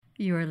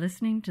You are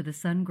listening to the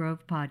Sungrove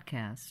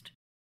Podcast.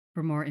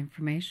 For more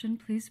information,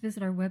 please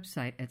visit our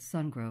website at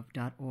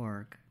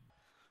sungrove.org.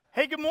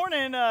 Hey, good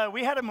morning.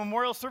 We had a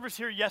memorial service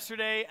here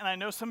yesterday, and I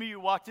know some of you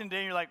walked in today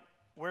and you're like,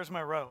 where's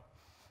my row?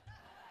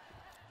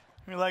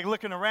 You're like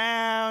looking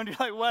around, you're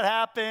like, what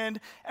happened?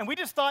 And we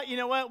just thought, you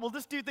know what, we'll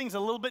just do things a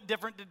little bit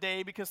different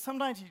today because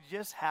sometimes you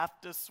just have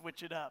to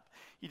switch it up.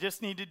 You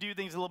just need to do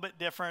things a little bit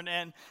different.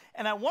 And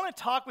I want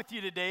to talk with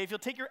you today. If you'll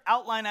take your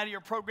outline out of your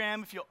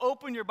program, if you'll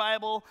open your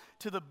Bible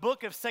to the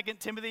book of 2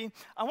 Timothy,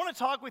 I want to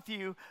talk with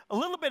you a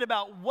little bit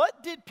about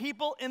what did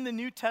people in the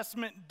New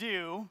Testament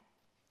do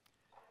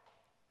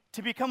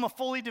to become a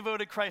fully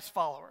devoted Christ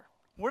follower.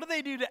 What do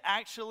they do to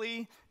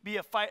actually be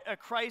a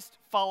Christ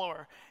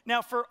follower?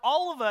 Now, for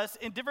all of us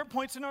in different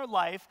points in our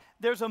life,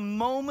 there's a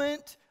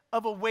moment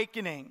of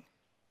awakening.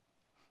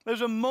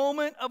 There's a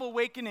moment of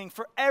awakening.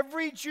 For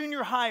every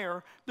junior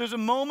hire, there's a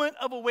moment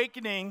of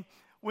awakening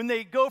when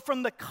they go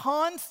from the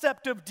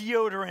concept of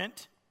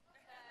deodorant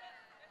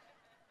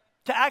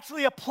to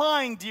actually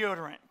applying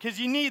deodorant, because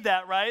you need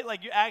that, right?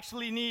 Like, you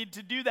actually need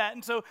to do that.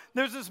 And so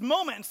there's this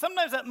moment, and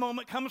sometimes that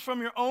moment comes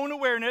from your own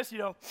awareness,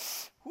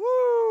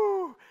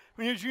 woo!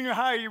 When you're junior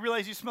high, you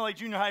realize you smell like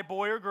junior high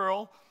boy or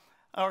girl,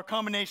 or a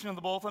combination of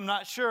the both, I'm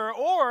not sure.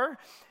 Or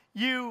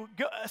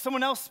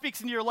someone else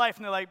speaks into your life,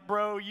 and they're like,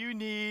 bro, you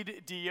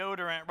need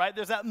deodorant, right?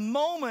 There's that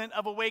moment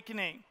of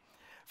awakening.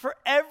 For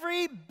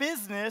every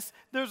business,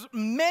 there's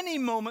many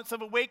moments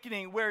of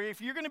awakening where if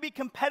you're going to be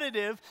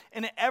competitive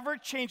in an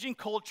ever-changing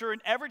culture, an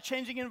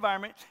ever-changing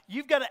environment,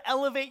 you've got to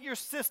elevate your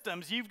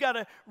systems. You've got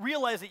to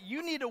realize that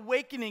you need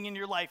awakening in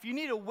your life. You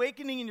need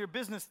awakening in your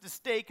business to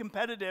stay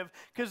competitive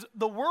because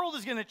the world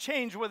is going to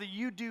change whether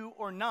you do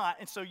or not.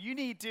 And so you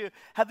need to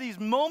have these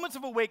moments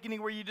of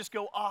awakening where you just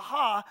go,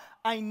 aha,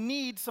 I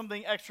need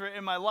something extra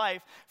in my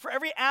life. For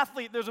every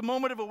athlete, there's a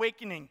moment of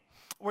awakening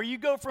where you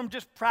go from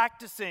just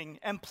practicing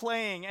and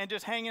playing and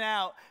just hanging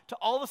out to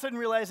all of a sudden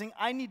realizing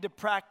I need to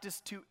practice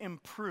to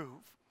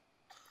improve.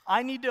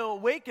 I need to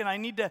awaken. I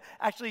need to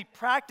actually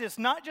practice,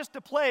 not just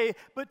to play,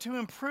 but to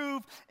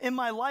improve in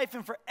my life.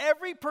 And for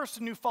every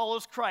person who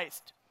follows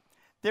Christ,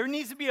 there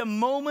needs to be a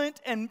moment,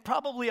 and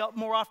probably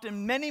more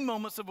often many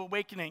moments of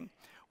awakening,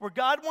 where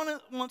God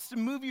wants to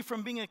move you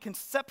from being a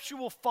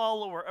conceptual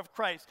follower of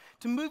Christ,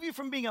 to move you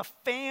from being a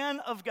fan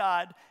of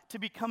God to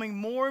becoming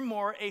more and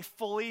more a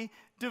fully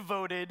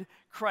devoted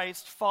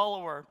Christ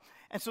follower.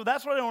 And so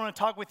that's what I want to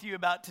talk with you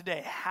about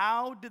today.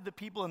 How did the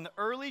people in the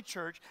early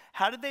church,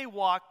 how did they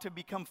walk to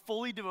become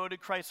fully devoted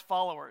Christ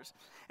followers?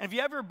 And if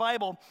you have your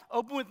Bible,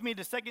 open with me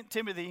to 2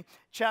 Timothy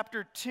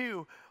chapter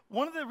 2.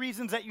 One of the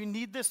reasons that you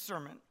need this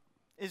sermon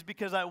is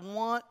because I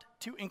want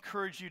to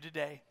encourage you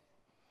today.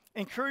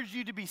 Encourage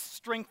you to be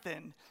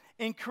strengthened.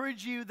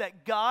 Encourage you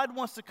that God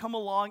wants to come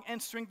along and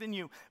strengthen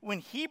you. When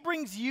He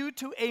brings you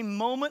to a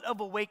moment of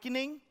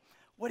awakening,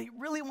 what He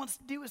really wants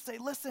to do is say,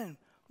 listen,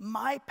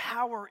 my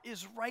power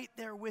is right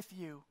there with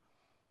you.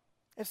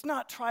 It's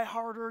not try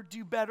harder,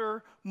 do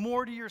better,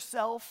 more to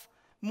yourself,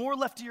 more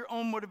left to your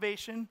own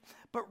motivation,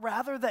 but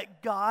rather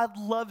that God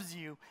loves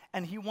you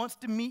and He wants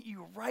to meet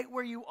you right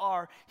where you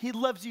are. He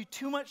loves you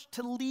too much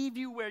to leave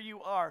you where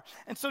you are.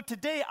 And so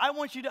today I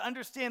want you to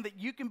understand that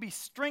you can be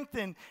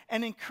strengthened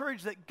and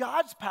encouraged that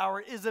God's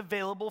power is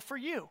available for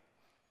you.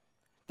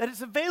 That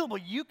it's available.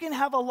 You can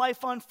have a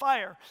life on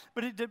fire,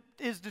 but it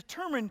is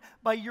determined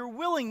by your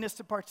willingness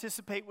to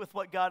participate with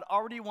what God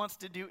already wants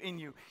to do in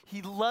you.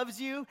 He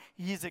loves you.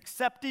 He's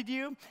accepted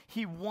you.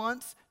 He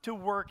wants to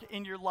work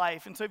in your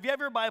life. And so if you have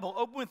your Bible,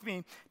 open with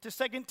me to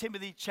 2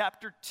 Timothy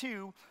chapter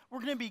 2. We're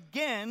going to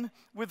begin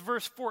with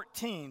verse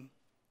 14.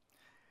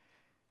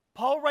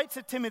 Paul writes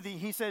to Timothy,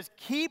 he says,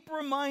 keep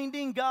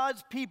reminding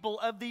God's people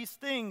of these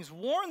things.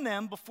 Warn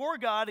them before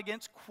God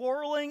against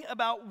quarreling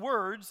about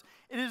words.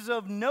 It is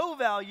of no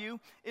value.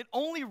 It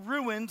only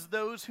ruins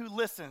those who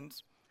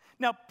listens.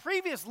 Now,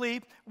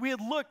 previously, we had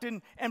looked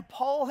and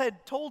Paul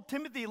had told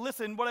Timothy,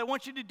 listen, what I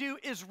want you to do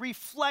is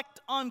reflect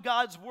on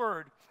God's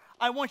word.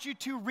 I want you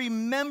to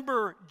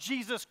remember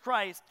Jesus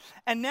Christ.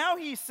 And now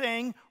he's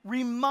saying,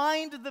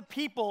 remind the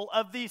people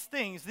of these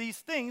things. These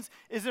things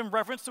is in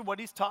reference to what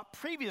he's taught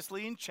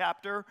previously in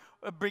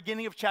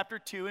beginning of chapter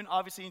 2 and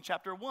obviously in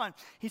chapter 1.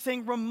 He's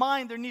saying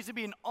there needs to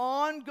be an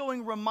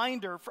ongoing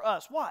reminder for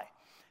us. Why?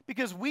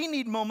 Because we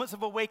need moments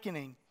of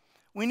awakening.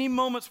 We need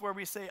moments where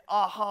we say,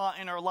 aha,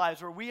 in our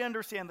lives, where we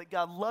understand that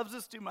God loves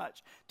us too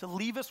much to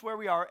leave us where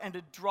we are and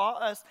to draw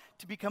us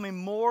to becoming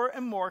more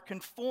and more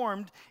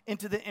conformed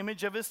into the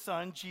image of His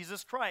Son,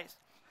 Jesus Christ.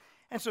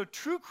 And so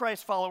true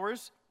Christ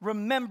followers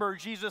remember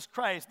Jesus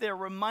Christ. They're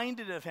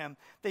reminded of Him.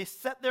 They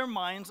set their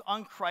minds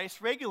on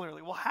Christ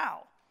regularly. Well,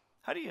 how?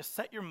 How do you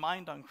set your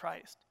mind on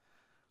Christ?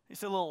 You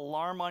set a little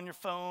alarm on your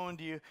phone?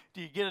 Do you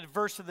get a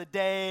verse of the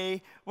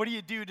day? What do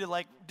you do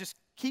to just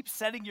keep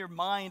setting your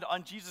mind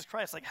on Jesus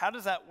Christ? How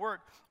does that work?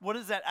 What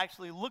does that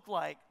actually look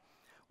like?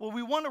 Well,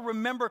 we want to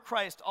remember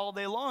Christ all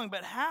day long,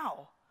 but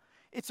how?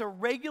 It's a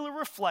regular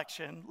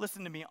reflection,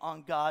 listen to me,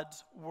 on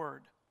God's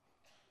word.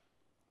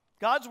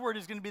 God's word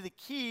is going to be the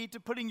key to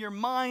putting your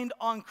mind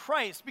on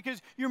Christ,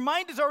 because your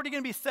mind is already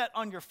going to be set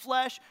on your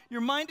flesh.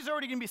 Your mind is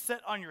already going to be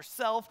set on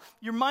yourself.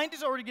 Your mind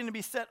is already going to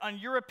be set on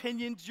your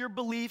opinions, your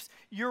beliefs,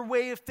 your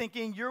way of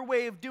thinking, your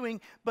way of doing.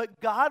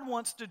 But God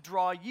wants to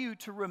draw you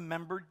to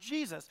remember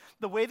Jesus.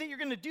 The way that you're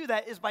going to do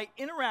that is by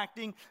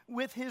interacting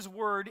with his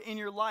word in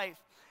your life.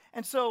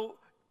 And so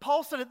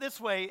Paul said it this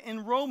way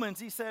in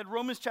Romans. He said,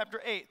 Romans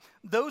chapter 8,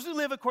 those who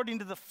live according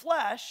to the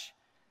flesh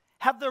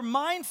have their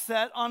mind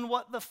set on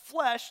what the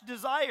flesh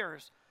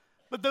desires.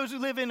 But those who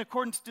live in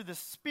accordance to the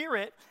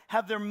Spirit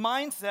have their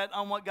mind set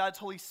on what God's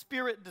Holy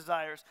Spirit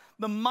desires.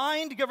 The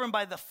mind governed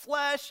by the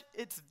flesh,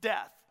 it's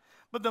death.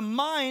 But the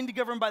mind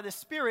governed by the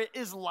Spirit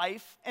is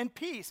life and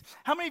peace.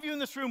 How many of you in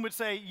this room would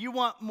say you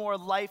want more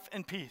life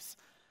and peace?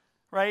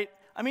 Right?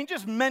 I mean,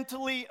 just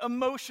mentally,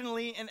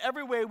 emotionally, in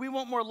every way, we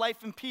want more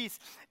life and peace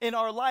in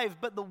our life.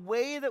 But the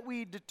way that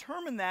we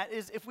determine that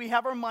is if we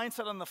have our mind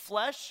set on the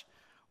flesh,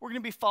 we're going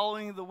to be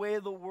following the way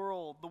of the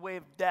world, the way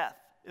of death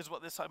is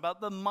what this is about.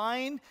 The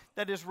mind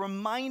that is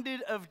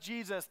reminded of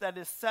Jesus, that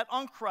is set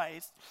on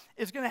Christ,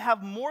 is going to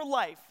have more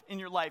life in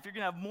your life. You're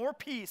going to have more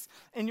peace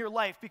in your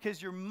life because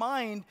your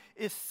mind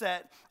is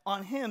set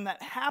on him.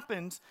 That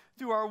happens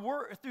through our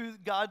word, through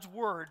God's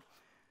word.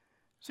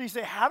 So you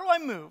say, how do I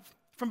move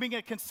from being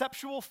a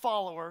conceptual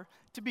follower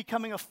to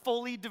becoming a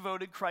fully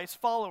devoted Christ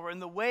follower?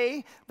 And the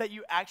way that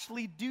you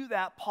actually do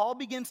that, Paul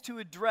begins to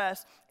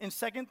address in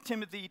 2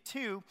 Timothy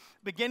 2,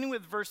 beginning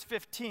with verse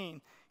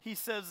 15. He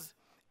says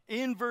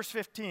in verse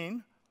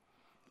 15,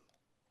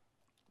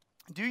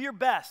 do your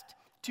best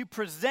to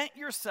present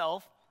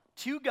yourself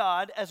to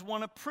God as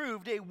one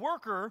approved, a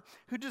worker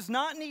who does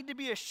not need to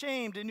be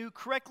ashamed and who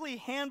correctly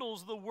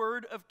handles the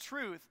word of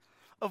truth.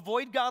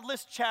 Avoid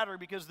godless chatter,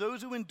 because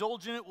those who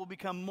indulge in it will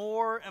become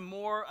more and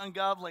more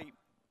ungodly.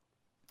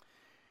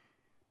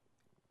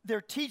 Their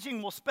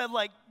teaching will spread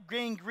like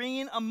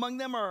gangrene. Among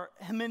them are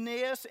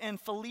Hymenaeus and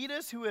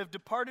Philetus, who have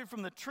departed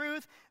from the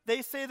truth.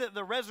 They say that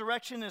the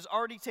resurrection has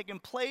already taken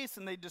place,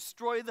 and they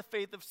destroy the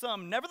faith of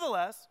some.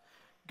 Nevertheless,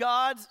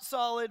 God's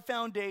solid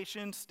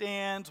foundation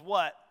stands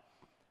what?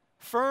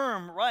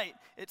 Firm, right.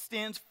 It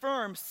stands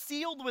firm,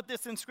 sealed with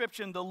this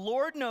inscription: the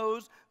Lord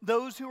knows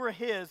those who are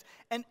his,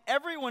 and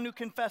everyone who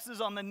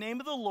confesses on the name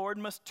of the Lord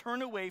must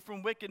turn away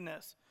from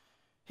wickedness.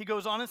 He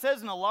goes on and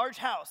says, in a large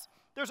house,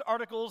 there's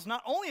articles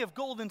not only of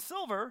gold and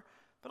silver,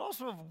 but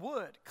also of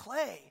wood,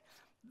 clay.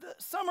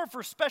 Some are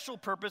for special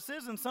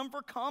purposes and some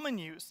for common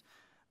use.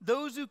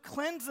 Those who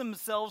cleanse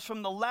themselves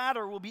from the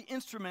latter will be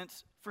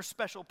instruments for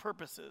special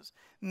purposes,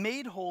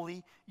 made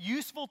holy,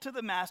 useful to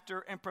the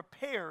master, and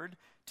prepared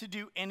to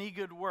do any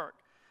good work.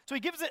 So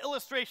he gives an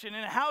illustration.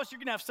 In a house, you're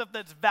going to have stuff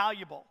that's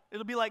valuable.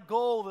 It'll be like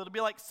gold. It'll be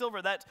like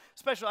silver. That's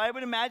special. I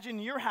would imagine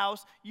in your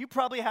house, you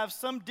probably have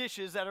some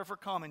dishes that are for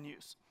common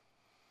use.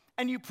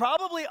 And you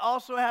probably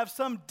also have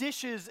some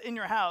dishes in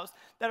your house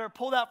that are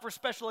pulled out for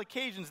special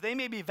occasions. They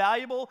may be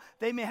valuable.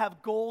 They may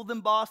have gold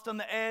embossed on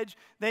the edge.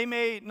 They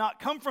may not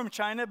come from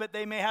China, but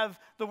they may have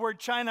the word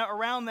China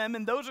around them.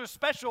 And those are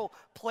special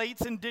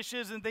plates and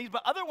dishes and things.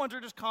 But other ones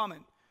are just common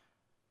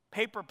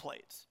paper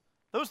plates.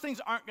 Those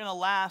things aren't going to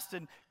last.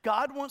 And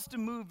God wants to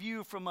move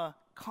you from a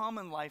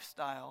common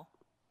lifestyle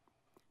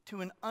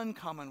to an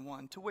uncommon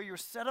one, to where you're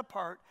set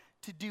apart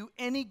to do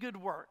any good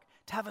work,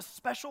 to have a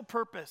special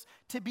purpose,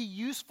 to be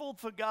useful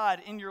for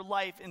God in your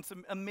life in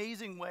some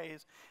amazing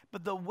ways.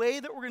 But the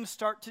way that we're going to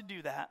start to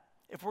do that,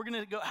 if we're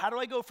going to go, how do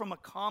I go from a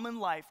common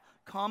life,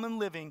 common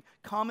living,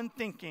 common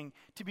thinking,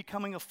 to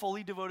becoming a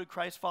fully devoted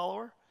Christ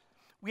follower?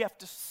 We have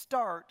to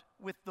start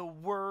with the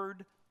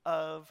Word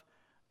of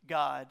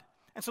God.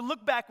 And so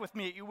look back with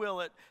me, if you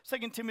will, at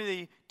 2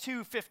 Timothy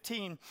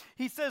 2:15.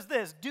 He says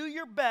this: do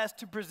your best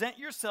to present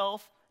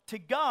yourself to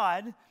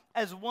God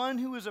as one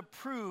who is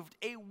approved,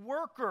 a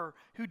worker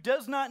who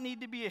does not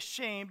need to be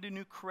ashamed and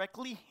who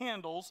correctly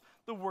handles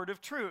the word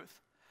of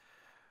truth.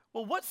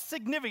 Well, what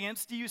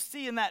significance do you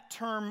see in that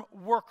term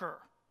worker?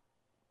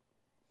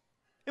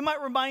 It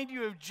might remind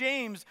you of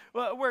James,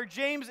 where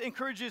James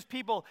encourages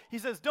people. He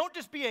says, don't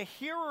just be a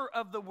hearer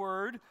of the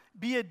word,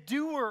 be a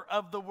doer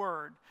of the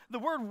word. The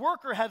word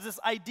worker has this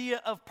idea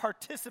of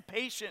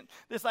participation,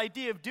 this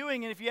idea of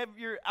doing. And if you have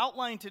your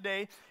outline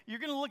today, you're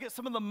going to look at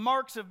some of the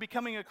marks of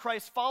becoming a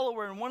Christ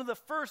follower. And one of the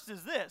first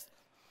is this,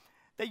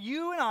 that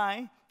you and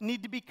I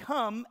need to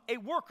become a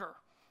worker.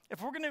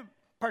 If we're going to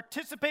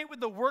participate with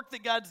the work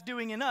that God's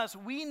doing in us,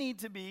 we need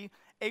to be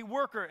a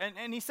worker.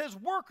 And he says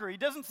worker. He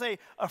doesn't say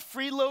a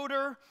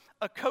freeloader,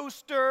 a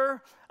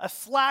coaster, a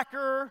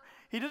slacker.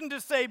 He doesn't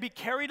just say be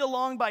carried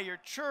along by your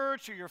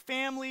church or your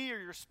family or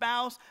your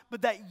spouse,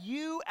 but that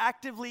you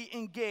actively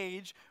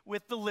engage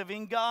with the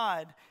living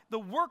God. The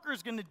worker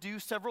is going to do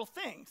several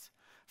things.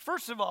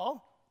 First of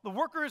all, the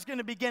worker is going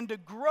to begin to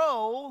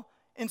grow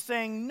in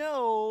saying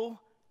no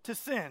to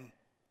sin.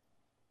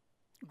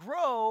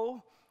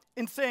 Grow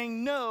in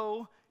saying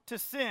no to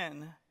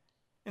sin.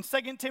 In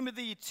 2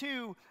 Timothy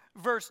 2,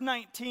 verse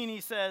 19,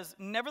 he says,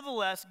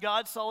 nevertheless,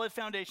 God's solid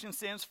foundation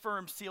stands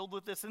firm, sealed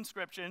with this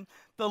inscription: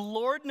 the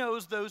Lord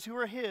knows those who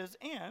are his,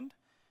 and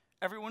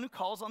everyone who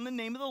calls on the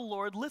name of the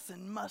Lord,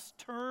 listen, must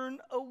turn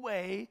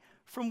away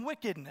from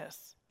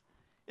wickedness.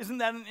 Isn't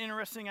that an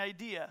interesting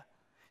idea?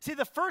 See,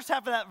 the first half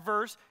of that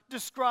verse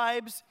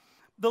describes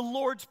the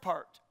Lord's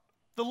part.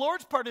 The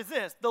Lord's part is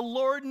this: the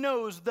Lord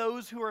knows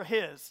those who are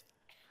his.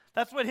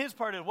 That's what his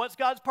part is. What's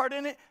God's part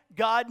in it?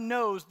 God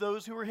knows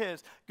those who are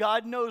his.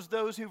 God knows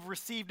those who've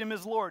received him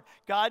as Lord.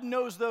 God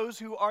knows those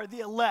who are the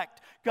elect.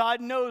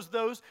 God knows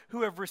those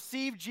who have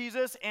received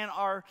Jesus and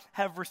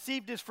have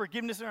received his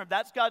forgiveness.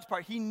 That's God's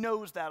part. He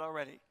knows that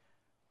already.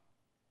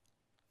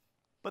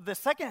 But the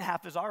second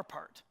half is our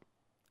part.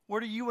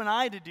 What are you and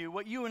I to do?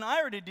 What you and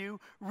I are to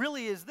do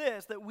really is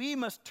this: that we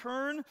must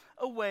turn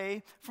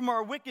away from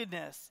our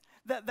wickedness.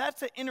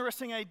 That's an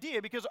interesting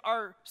idea, because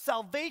our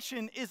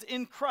salvation is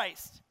in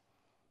Christ.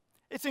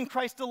 It's in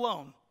Christ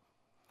alone.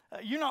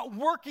 You're not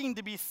working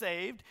to be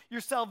saved.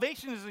 Your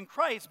salvation is in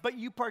Christ, but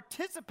you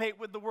participate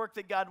with the work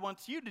that God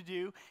wants you to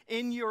do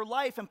in your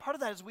life. And part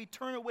of that is we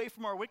turn away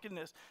from our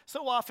wickedness.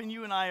 So often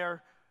you and I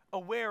are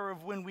aware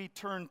of when we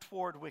turn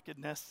toward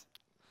wickedness.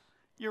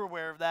 You're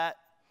aware of that.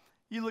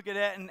 You look at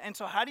it, and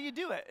so how do you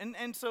do it?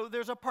 And so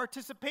there's a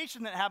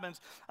participation that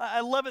happens.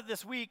 I love it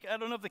this week. I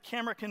don't know if the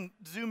camera can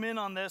zoom in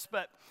on this,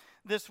 but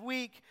this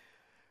week,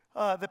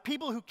 the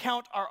people who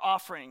count our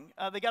offering,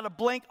 they got a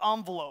blank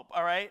envelope,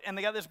 all right? And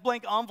they got this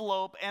blank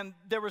envelope, and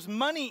there was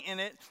money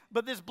in it,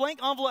 but this blank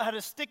envelope had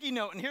a sticky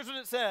note, and here's what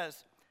it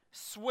says: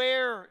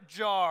 swear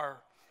jar,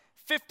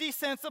 50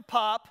 cents a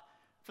pop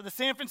for the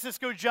San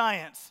Francisco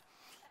Giants,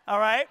 all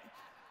right?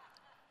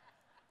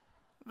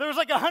 There was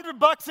like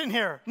 $100 in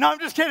here. No, I'm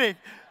just kidding.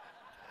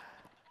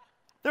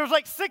 There was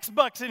like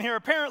 $6 in here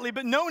apparently,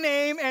 but no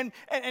name.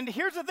 And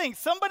here's the thing.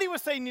 Somebody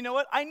was saying, you know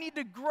what? I need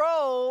to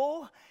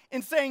grow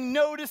in saying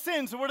no to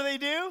sin. So what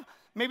do?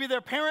 Maybe their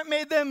parent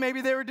made them.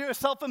 Maybe they were doing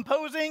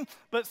self-imposing.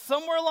 But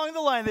somewhere along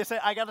the line, they say,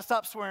 I got to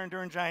stop swearing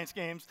during Giants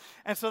games.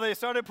 And so they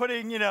started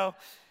putting, that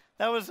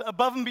was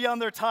above and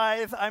beyond their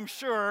tithe, I'm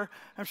sure.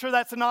 I'm sure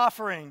that's an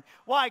offering.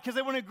 Why? Because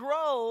they want to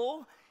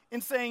grow in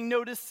saying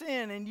no to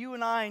sin, and you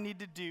and I need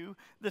to do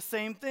the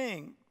same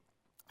thing.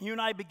 You and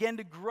I begin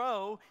to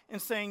grow in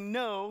saying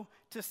no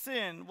to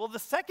sin. Well, the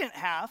second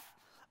half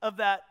of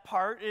that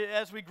part,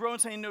 as we grow in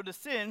saying no to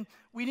sin,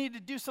 we need to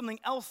do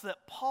something else that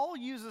Paul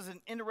uses an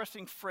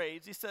interesting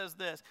phrase. He says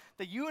this: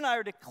 that you and I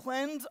are to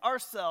cleanse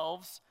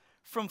ourselves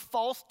from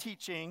false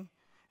teaching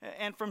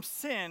and from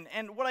sin.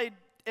 And what I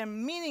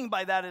am meaning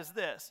by that is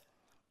this: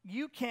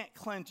 you can't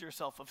cleanse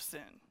yourself of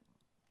sin,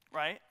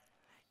 right?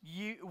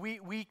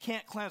 We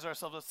can't cleanse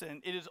ourselves of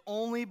sin. It is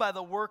only by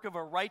the work of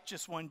a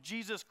righteous one,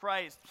 Jesus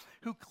Christ,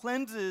 who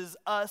cleanses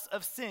us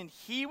of sin.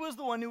 He was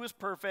the one who was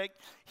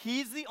perfect.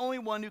 He's the only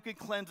one who can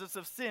cleanse us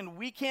of sin.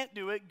 We can't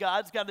do it.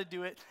 God's got to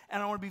do it.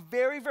 And I want to be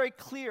very, very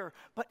clear.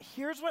 But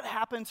here's what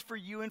happens for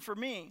you and for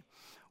me.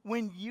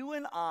 When you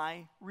and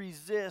I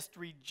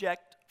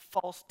reject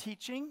false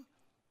teaching,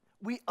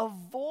 we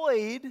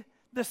avoid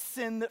the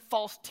sin that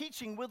false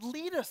teaching would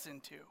lead us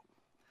into.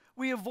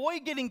 We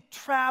avoid getting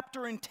trapped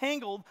or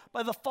entangled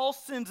by the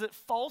false sins that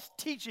false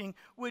teaching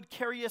would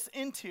carry us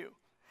into.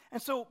 And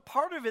so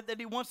part of it that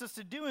he wants us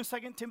to do in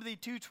 2 Timothy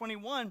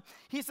 2:21,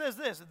 he says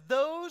this: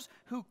 those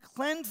who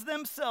cleanse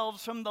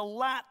themselves from the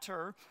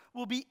latter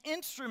will be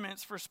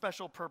instruments for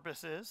special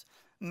purposes,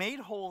 made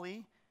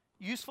holy,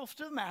 useful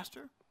to the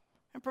master,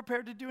 and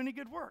prepared to do any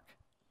good work.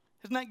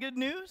 Isn't that good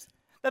news?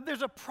 That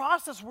there's a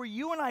process where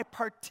you and I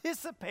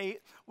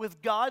participate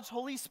with God's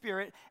Holy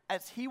Spirit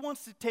as he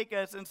wants to take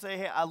us and say,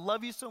 hey, I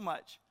love you so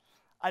much.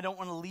 I don't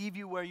want to leave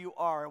you where you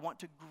are. I want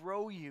to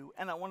grow you,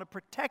 and I want to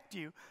protect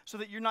you so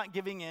that you're not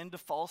giving in to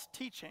false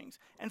teachings.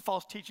 And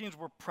false teachings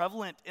were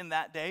prevalent in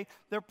that day.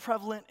 They're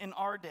prevalent in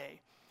our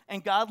day.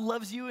 And God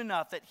loves you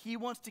enough that he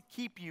wants to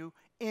keep you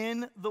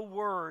in the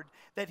Word,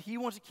 that he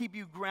wants to keep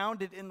you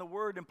grounded in the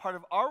Word. And part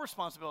of our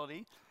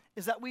responsibility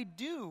is that we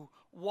do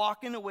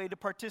walk in a way to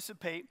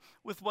participate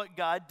with what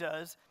God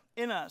does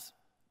in us.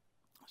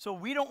 So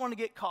we don't want to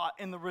get caught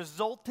in the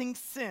resulting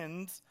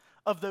sins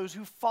of those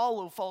who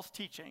follow false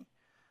teaching.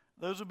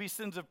 Those would be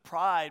sins of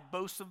pride,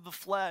 boasts of the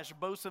flesh,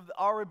 boasts of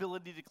our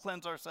ability to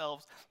cleanse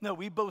ourselves. No,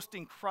 we boast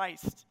in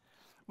Christ.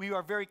 We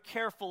are very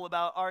careful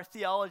about our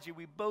theology.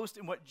 We boast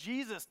in what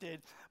Jesus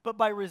did. But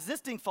by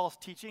resisting false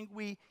teaching,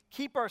 we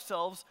keep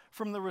ourselves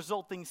from the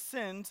resulting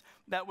sins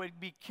that would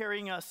be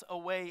carrying us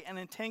away and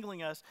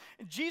entangling us.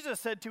 Jesus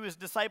said to his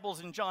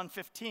disciples in John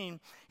 15,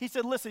 he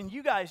said, listen,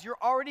 you guys, you're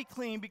already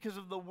clean because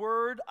of the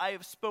word I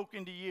have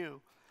spoken to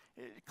you.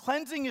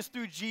 Cleansing is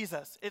through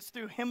Jesus. It's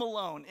through him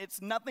alone.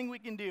 It's nothing we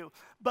can do.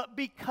 But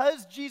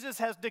because Jesus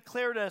has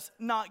declared us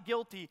not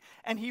guilty,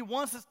 and he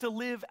wants us to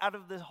live out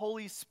of the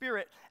Holy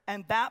Spirit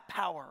and that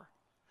power,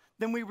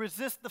 then we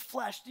resist the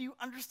flesh. Do you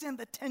understand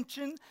the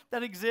tension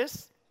that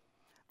exists?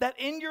 That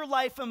in your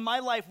life and my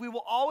life, we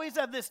will always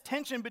have this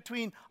tension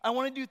between I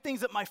want to do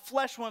things that my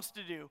flesh wants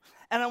to do,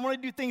 and I want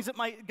to do things that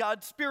my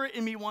God's Spirit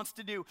in me wants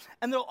to do.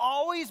 And there'll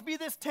always be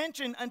this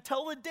tension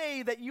until the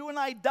day that you and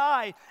I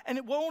die.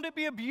 And won't it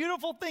be a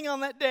beautiful thing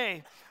on that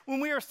day when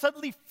we are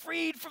suddenly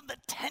freed from the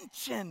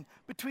tension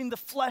between the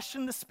flesh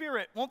and the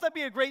Spirit? Won't that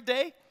be a great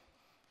day?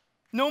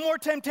 No more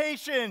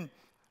temptation.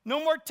 No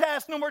more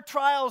tests, no more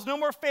trials, no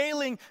more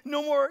failing,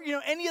 no more,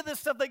 any of this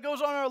stuff that goes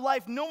on in our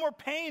life. No more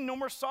pain, no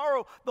more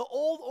sorrow. The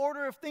old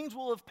order of things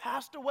will have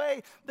passed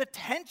away. The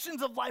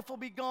tensions of life will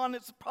be gone.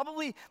 It's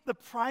probably the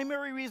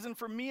primary reason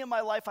for me in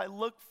my life I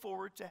look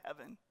forward to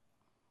heaven.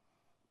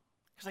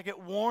 Because I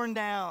get worn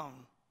down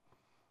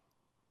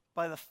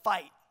by the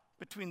fight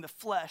between the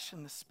flesh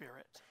and the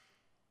spirit.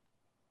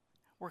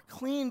 We're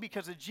clean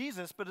because of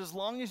Jesus, but as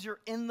long as you're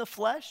in the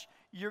flesh,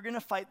 you're going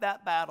to fight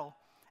that battle.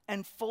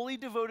 And fully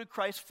devoted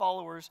Christ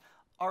followers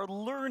are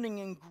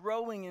learning and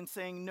growing and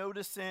saying no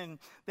to sin.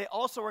 They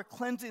also are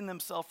cleansing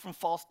themselves from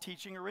false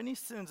teaching or any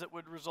sins that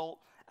would result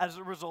as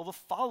a result of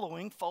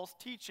following false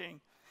teaching.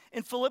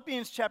 In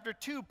Philippians chapter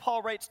 2,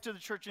 Paul writes to the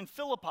church in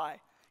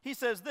Philippi. He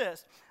says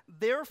this,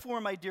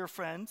 "Therefore, my dear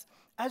friends,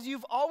 as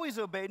you've always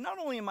obeyed, not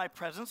only in my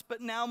presence,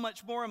 but now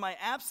much more in my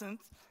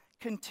absence,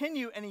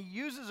 continue," and he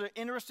uses an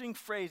interesting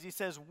phrase. He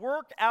says,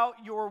 "Work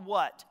out your"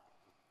 what?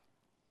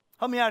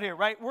 Help me out here,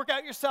 right? "Work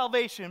out your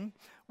salvation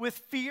with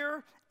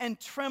fear and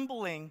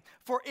trembling,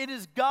 for it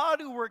is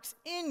God who works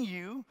in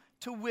you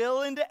to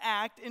will and to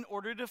act in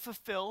order to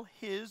fulfill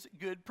his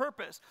good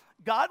purpose."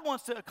 God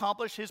wants to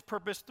accomplish his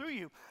purpose through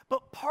you.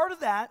 But part of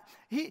that,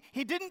 he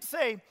didn't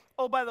say,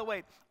 oh, by the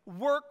way,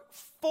 work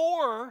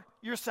for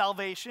your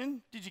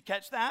salvation. Did you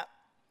catch that?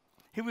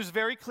 He was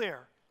very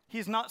clear.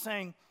 He's not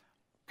saying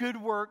good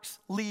works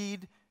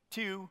lead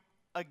to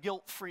a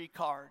guilt-free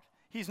card.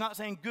 He's not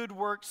saying good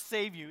works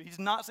save you. He's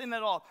not saying that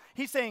at all.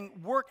 He's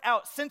saying work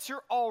out. Since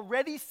you're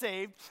already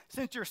saved,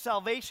 since your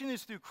salvation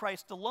is through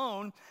Christ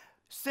alone,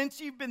 since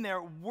you've been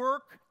there,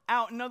 work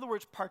out. In other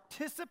words,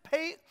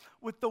 participate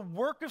with the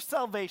work of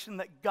salvation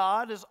that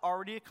God has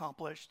already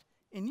accomplished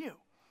in you.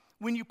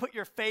 When you put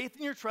your faith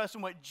and your trust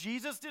in what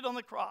Jesus did on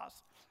the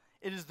cross,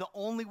 it is the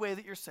only way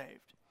that you're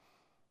saved.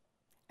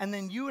 And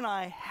then you and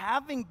I,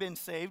 having been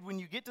saved, when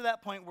you get to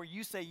that point where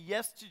you say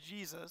yes to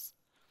Jesus,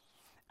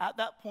 at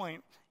that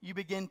point, you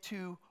begin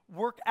to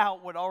work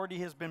out what already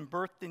has been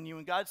birthed in you.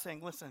 And God's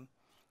saying, listen,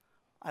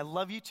 I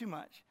love you too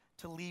much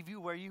to leave you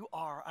where you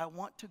are. I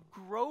want to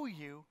grow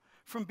you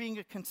from being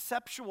a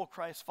conceptual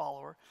Christ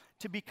follower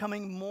to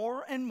becoming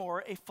more and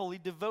more a fully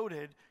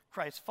devoted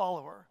Christ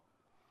follower.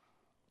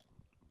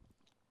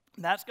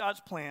 That's God's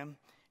plan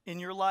in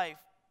your life.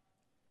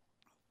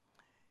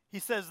 He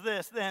says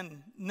this,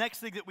 then, next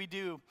thing that we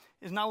do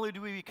is not only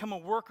do we become a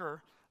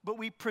worker, but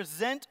we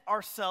present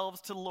ourselves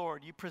to the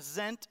Lord. You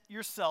present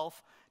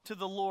yourself to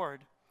the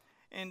Lord.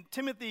 In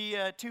Timothy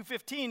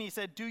 2:15, he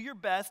said, "Do your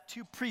best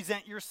to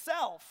present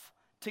yourself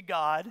to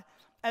God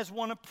as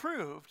one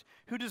approved,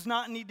 who does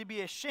not need to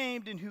be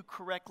ashamed and who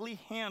correctly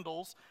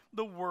handles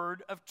the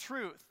word of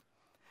truth."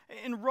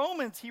 In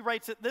Romans, he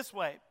writes it this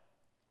way.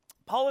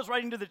 Paul is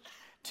writing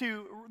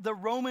to the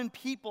Roman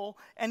people,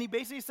 and he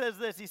basically says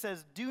this. He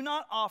says, "Do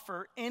not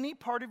offer any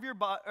part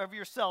of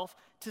yourself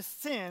to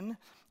sin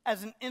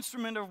as an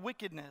instrument of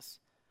wickedness,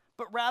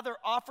 but rather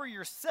offer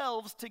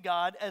yourselves to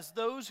God as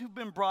those who've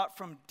been brought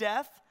from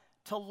death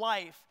to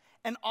life,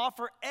 and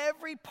offer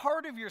every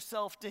part of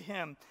yourself to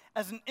him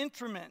as an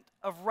instrument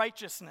of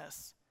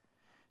righteousness."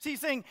 See, he's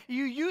saying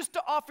you used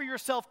to offer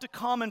yourself to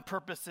common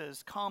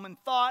purposes, common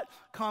thought,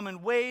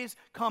 common ways,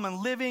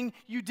 common living.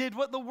 You did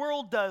what the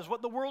world does,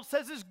 what the world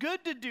says is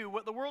good to do,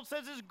 what the world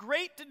says is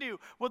great to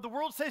do, what the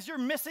world says you're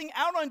missing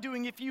out on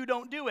doing if you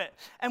don't do it.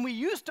 And we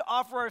used to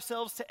offer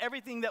ourselves to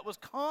everything that was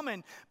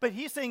common. But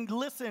he's saying,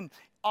 listen,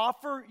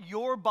 offer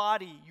your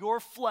body, your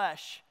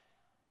flesh.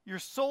 Your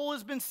soul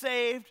has been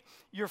saved.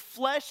 Your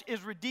flesh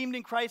is redeemed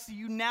in Christ.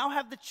 You now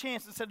have the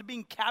chance, instead of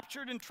being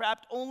captured and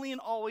trapped only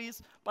and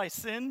always by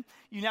sin,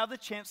 you now have the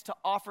chance to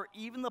offer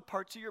even the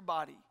parts of your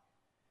body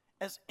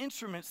as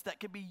instruments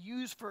that could be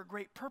used for a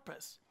great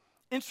purpose,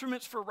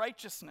 instruments for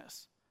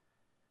righteousness.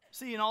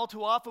 See, and all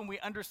too often we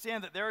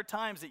understand that there are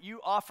times that you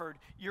offered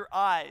your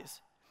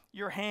eyes,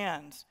 your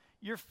hands,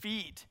 your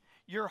feet,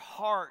 your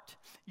heart,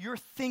 your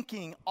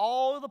thinking,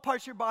 all of the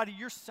parts of your body,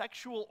 your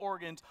sexual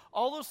organs,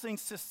 all those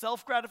things to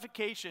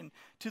self-gratification,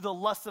 to the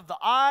lust of the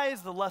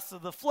eyes, the lust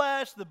of the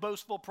flesh, the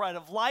boastful pride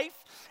of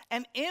life.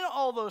 And in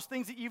all those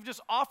things that you've just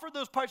offered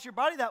those parts of your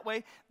body that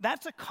way,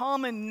 that's a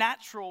common,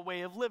 natural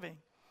way of living.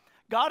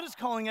 God is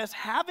calling us,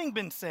 having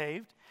been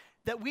saved,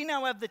 that we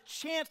now have the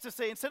chance to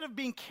say, instead of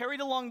being carried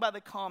along by the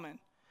common,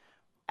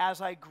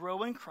 as I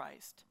grow in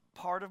Christ,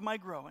 part of my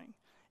growing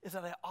is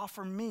that I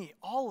offer me,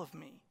 all of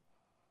me,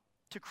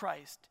 to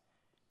Christ,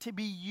 to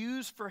be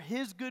used for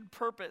his good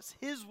purpose,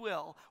 his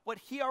will, what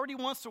he already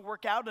wants to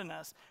work out in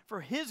us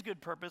for his good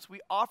purpose. We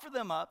offer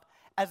them up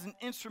as an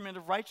instrument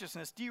of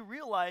righteousness. Do you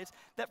realize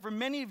that for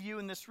many of you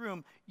in this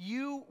room,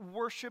 you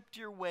worshiped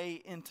your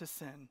way into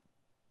sin?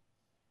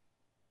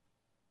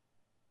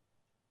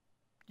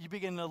 You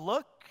begin to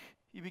look,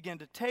 you begin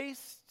to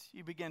taste,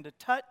 you begin to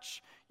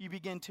touch, you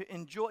begin to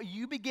enjoy,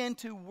 you begin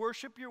to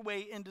worship your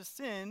way into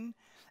sin,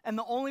 and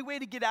the only way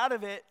to get out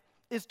of it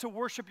is to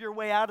worship your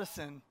way out of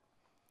sin.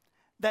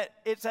 that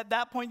it's at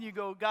that point you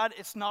go, God,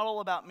 it's not all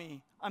about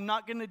me. I'm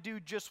not going to do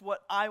just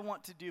what I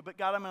want to do, but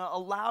God, I'm going to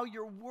allow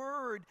your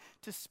word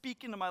to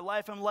speak into my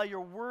life. I'm going to allow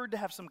your word to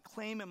have some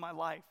claim in my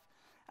life.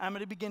 And I'm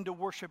going to begin to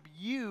worship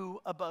you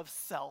above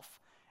self.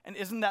 And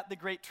isn't that the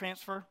great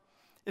transfer?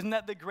 Isn't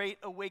that the great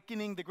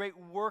awakening, the great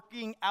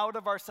working out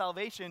of our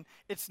salvation?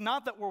 It's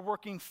not that we're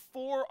working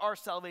for our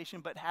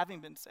salvation, but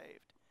having been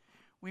saved,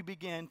 we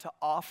begin to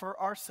offer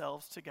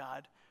ourselves to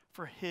God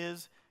for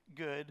his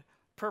good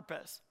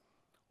purpose.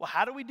 Well,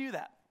 how do we do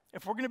that?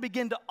 If we're going to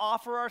begin to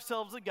offer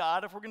ourselves to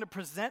God, if we're going to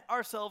present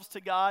ourselves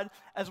to God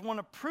as one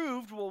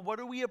approved, well,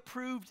 what are we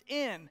approved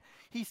in?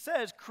 He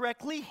says,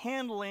 correctly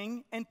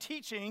handling and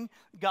teaching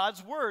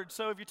God's word.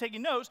 So if you're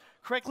taking notes,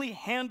 correctly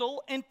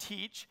handle and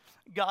teach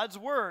God's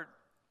word.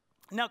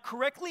 Now,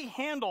 correctly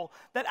handle,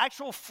 that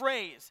actual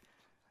phrase,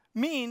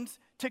 means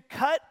to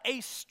cut a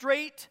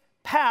straight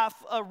path,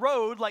 a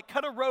road, like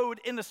cut a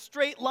road in a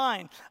straight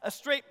line, a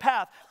straight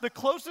path. The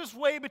closest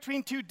way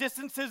between two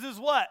distances is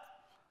what?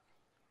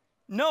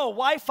 No,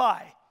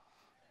 Wi-Fi.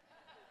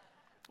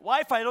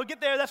 Wi-Fi, it'll get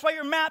there. That's why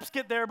your maps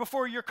get there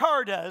before your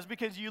car does,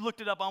 because you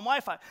looked it up on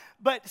Wi-Fi.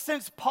 But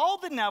since Paul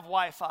didn't have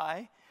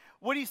Wi-Fi,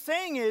 what he's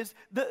saying is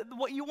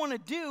what you want to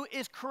do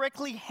is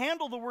correctly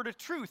handle the word of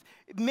truth.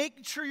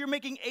 Make sure you're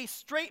making a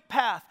straight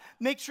path.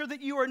 Make sure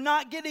that you are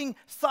not getting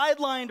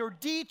sidelined or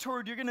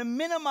detoured. You're going to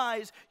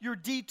minimize your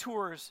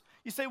detours.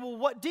 You say, well,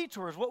 what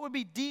detours? What would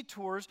be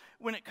detours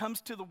when it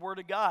comes to the word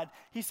of God?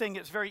 He's saying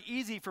it's very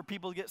easy for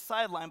people to get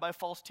sidelined by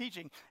false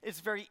teaching. It's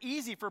very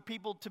easy for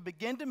people to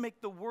begin to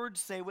make the word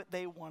say what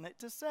they want it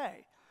to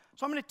say.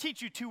 So I'm going to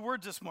teach you two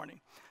words this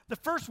morning. The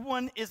first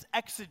one is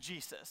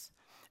exegesis.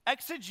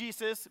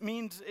 Exegesis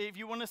means, if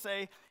you want to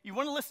say, you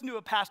want to listen to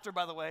a pastor,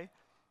 by the way,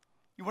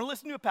 you want to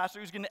listen to a pastor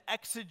who's going to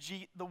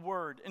exegete the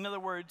word. In other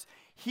words,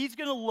 he's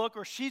going to look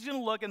or she's going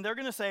to look and they're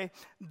going to say,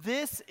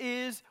 this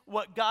is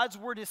what God's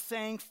word is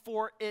saying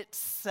for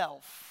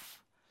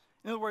itself.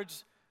 In other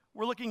words,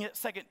 we're looking at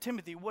 2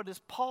 Timothy. What is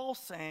Paul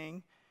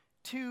saying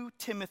to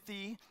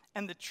Timothy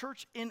and the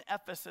church in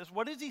Ephesus?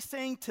 What is he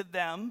saying to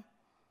them?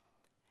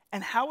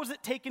 And how was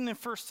it taken in the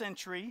first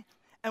century?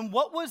 And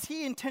what was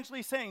he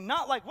intentionally saying?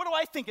 Not like, what do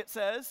I think it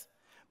says?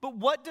 But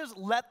what does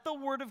let the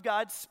word of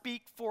God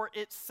speak for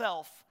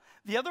itself?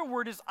 The other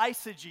word is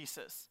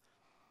eisegesis.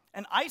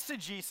 And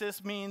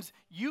eisegesis means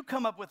you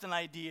come up with an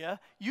idea,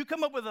 you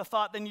come up with a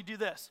thought, then you do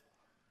this.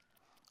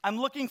 I'm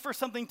looking for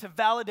something to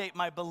validate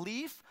my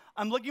belief.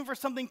 I'm looking for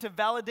something to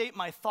validate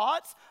my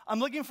thoughts. I'm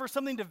looking for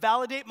something to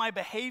validate my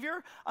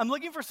behavior. I'm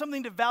looking for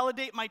something to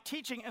validate my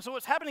teaching. And so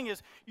what's happening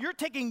is you're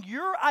taking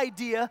your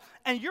idea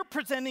and you're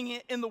presenting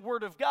it in the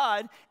Word of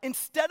God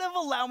instead of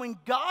allowing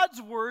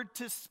God's Word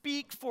to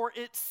speak for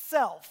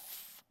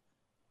itself.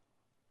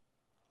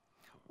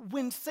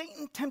 When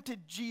Satan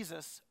tempted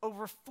Jesus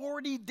over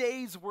 40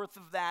 days worth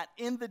of that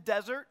in the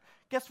desert,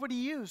 guess what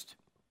he used?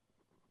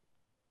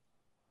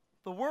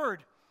 The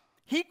Word.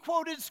 He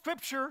quoted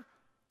scripture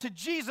to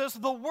Jesus,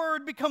 the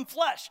word become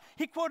flesh.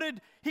 He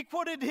quoted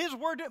his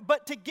word,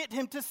 but to get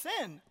him to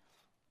sin.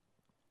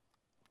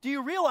 Do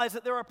you realize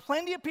that there are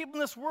plenty of people in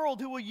this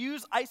world who will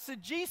use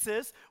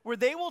eisegesis, where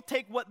they will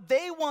take what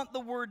they want the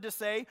word to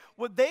say,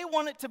 what they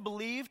want it to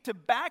believe, to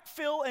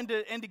backfill and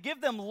to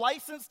give them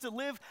license to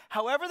live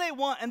however they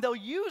want, and they'll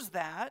use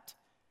that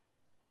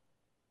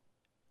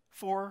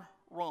for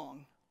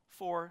wrong,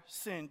 for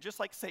sin, just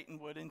like Satan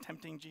would in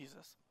tempting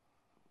Jesus.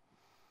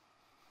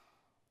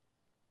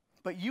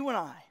 But you and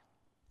I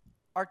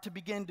are to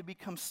begin to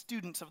become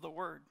students of the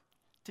word,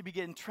 to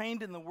begin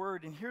trained in the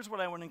word. And here's what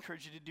I want to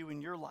encourage you to do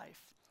in your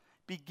life.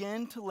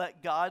 Begin to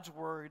let God's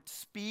word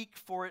speak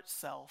for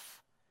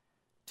itself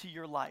to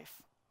your life.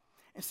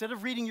 Instead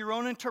of reading your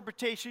own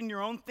interpretation,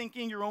 your own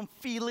thinking, your own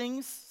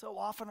feelings, so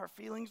often our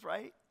feelings,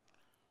 right?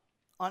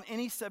 On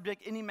any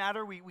subject, any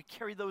matter, we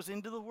carry those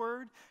into the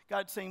word.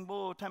 God's saying,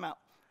 whoa, time out.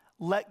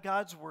 Let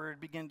God's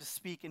word begin to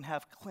speak and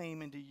have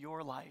claim into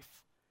your life.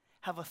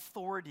 Have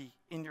authority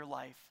in your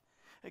life.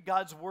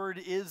 God's word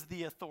is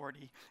the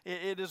authority.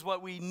 It is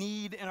what we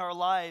need in our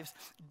lives.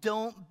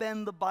 Don't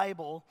bend the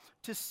Bible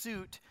to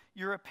suit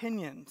your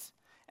opinions.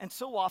 And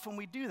so often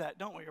we do that,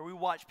 don't we? Or we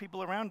watch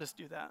people around us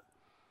do that.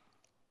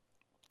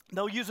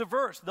 They'll use a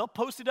verse. They'll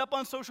post it up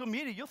on social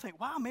media. You'll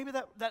think, wow, maybe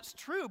that's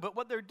true. But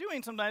what they're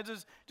doing sometimes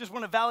is just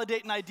want to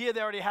validate an idea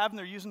they already have, and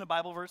they're using a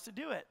Bible verse to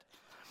do it.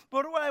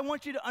 But what I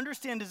want you to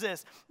understand is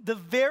this. The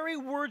very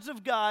words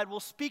of God will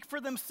speak for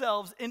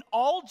themselves in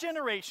all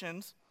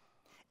generations,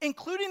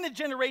 including the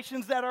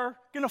generations that are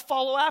going to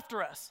follow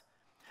after us.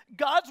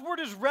 God's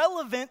word is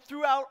relevant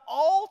throughout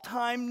all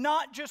time,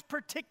 not just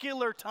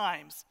particular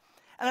times.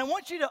 And I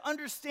want you to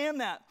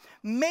understand that.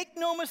 Make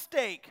no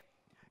mistake,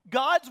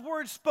 God's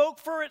word spoke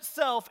for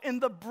itself in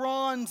the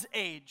Bronze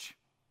Age.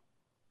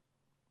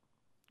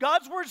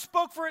 God's word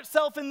spoke for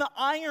itself in the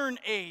Iron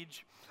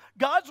Age.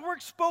 God's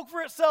word spoke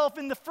for itself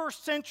in the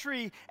first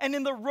century and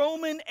in the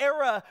Roman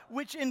era,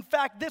 which in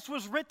fact this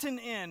was written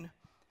in.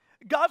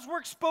 God's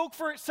work spoke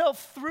for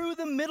itself through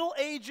the Middle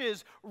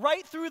Ages,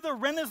 right through the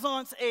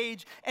Renaissance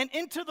age, and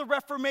into the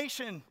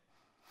Reformation.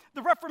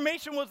 The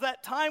Reformation was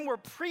that time where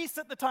priests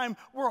at the time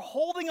were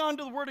holding on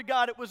to the Word of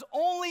God. It was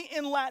only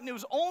in Latin. It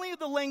was only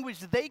the language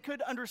they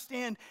could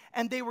understand,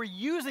 and they were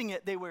using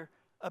it. They were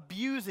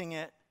abusing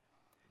it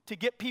to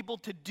get people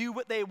to do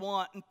what they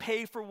want and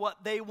pay for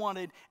what they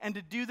wanted and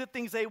to do the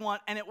things they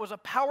want. And it was a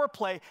power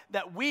play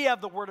that we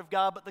have the Word of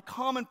God, but the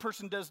common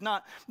person does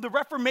not. The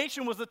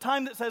Reformation was the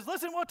time that says,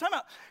 listen, well, time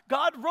out.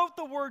 God wrote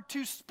the Word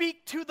to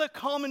speak to the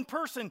common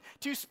person,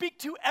 to speak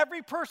to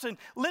every person.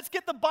 Let's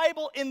get the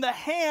Bible in the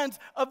hands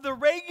of the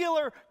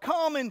regular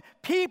common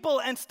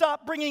people and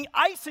stop bringing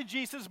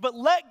eisegesis, but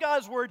let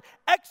God's Word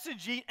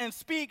exegete and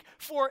speak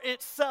for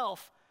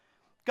itself.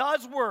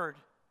 God's Word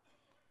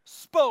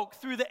spoke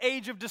through the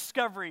age of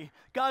discovery.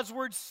 God's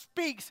Word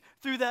speaks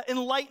through the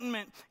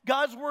Enlightenment.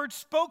 God's Word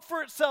spoke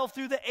for itself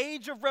through the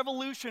age of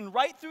revolution,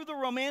 right through the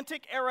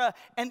Romantic era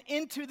and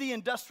into the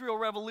Industrial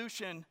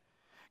Revolution.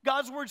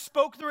 God's Word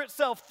spoke through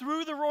itself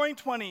through the Roaring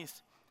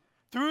Twenties,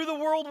 through the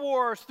World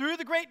Wars, through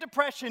the Great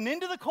Depression,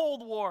 into the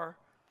Cold War.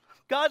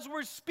 God's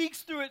Word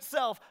speaks through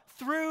itself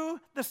through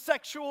the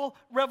sexual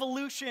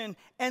revolution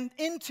and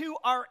into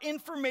our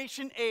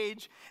information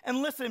age.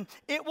 And listen,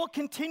 it will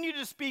continue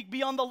to speak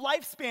beyond the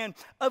lifespan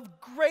of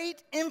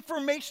great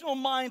informational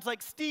minds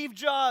like Steve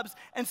Jobs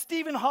and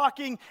Stephen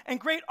Hawking and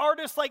great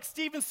artists like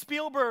Steven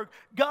Spielberg.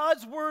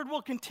 God's Word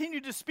will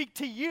continue to speak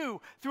to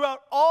you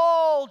throughout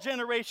all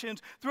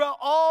generations, throughout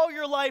all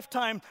your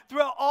lifetime,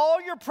 throughout all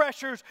your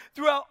pressures,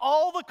 throughout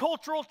all the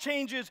cultural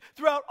changes,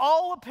 throughout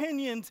all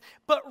opinions.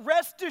 But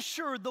rest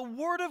assured, the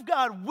Word of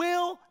God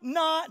will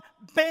not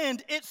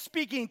bend. It's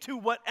speaking to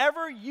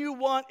whatever you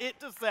want it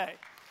to say.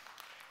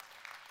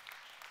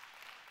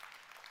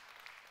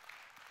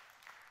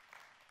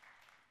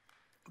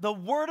 The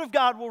Word of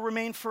God will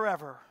remain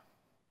forever.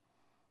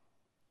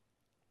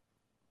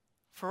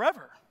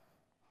 Forever.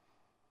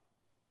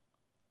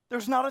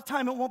 There's not a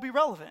time it won't be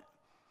relevant.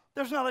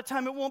 There's not a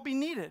time it won't be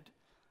needed.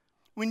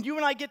 When you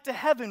and I get to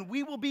heaven,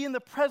 we will be in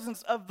the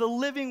presence of the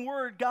living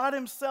Word, God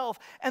Himself.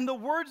 And the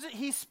words that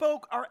He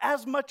spoke are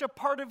as much a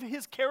part of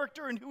His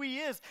character and who He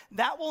is.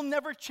 That will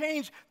never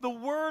change. The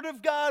Word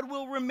of God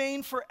will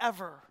remain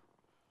forever.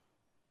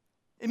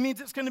 It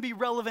means it's going to be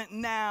relevant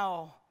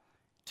now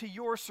to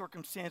your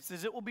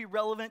circumstances. It will be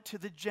relevant to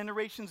the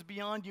generations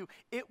beyond you.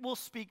 It will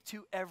speak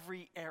to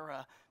every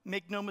era.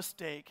 Make no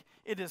mistake,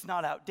 it is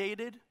not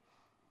outdated.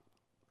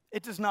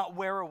 It does not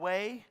wear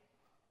away.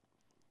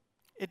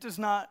 It does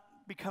not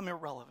become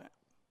irrelevant.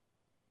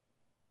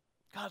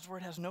 God's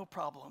Word has no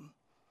problem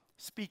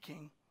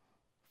speaking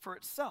for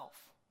itself.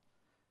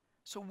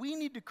 So we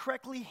need to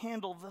correctly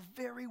handle the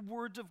very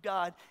words of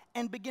God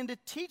and begin to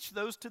teach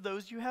those to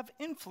those you have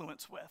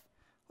influence with.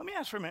 Let me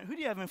ask for a minute, who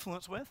do you have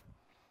influence with?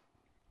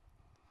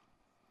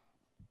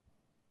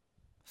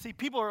 See,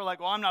 people are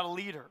like, well, I'm not a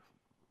leader.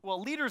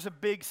 Well, leader is a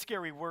big,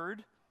 scary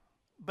word,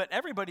 but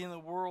everybody in the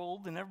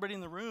world and everybody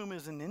in the room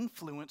is an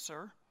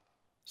influencer.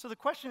 So the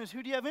question is,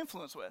 who do you have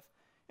influence with?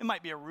 It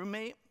might be a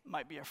roommate, it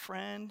might be a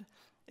friend,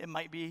 it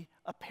might be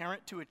a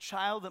parent to a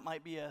child, it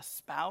might be a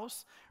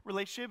spouse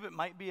relationship, it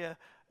might be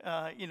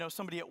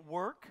somebody at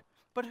work.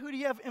 But who do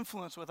you have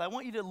influence with? I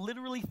want you to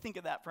literally think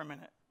of that for a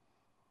minute.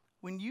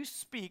 When you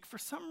speak, for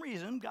some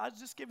reason, God's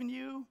just given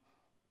you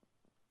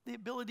the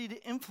ability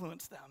to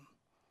influence them,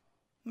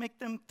 make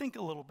them think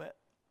a little bit,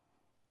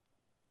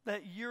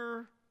 that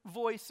your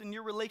voice and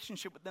your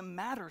relationship with them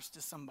matters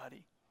to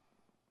somebody.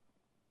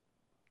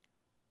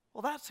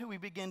 Well, that's who we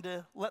begin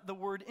to let the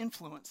Word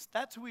influence.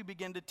 That's who we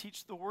begin to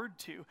teach the Word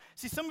to.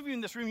 See, some of you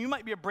in this room, you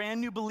might be a brand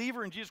new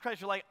believer in Jesus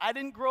Christ. You're like, I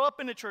didn't grow up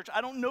in a church.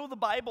 I don't know the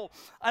Bible.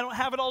 I don't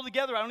have it all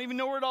together. I don't even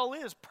know where it all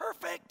is.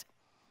 Perfect.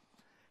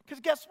 Because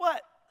guess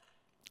what?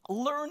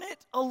 Learn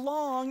it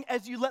along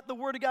as you let the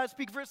Word of God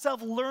speak for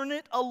itself. Learn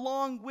it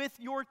along with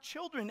your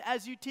children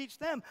as you teach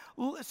them.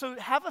 So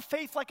have a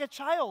faith like a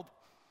child.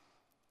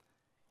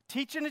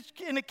 Teach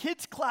in a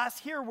kid's class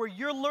here where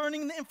you're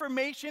learning the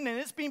information and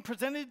it's being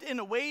presented in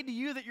a way to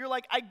you that you're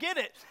like, I get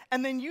it.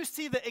 And then you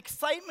see the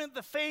excitement,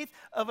 the faith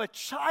of a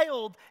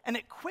child, and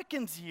it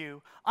quickens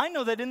you. I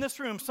know that in this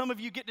room, some of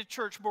you get to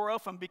church more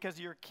often because of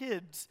your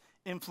kids'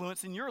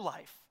 influence in your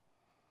life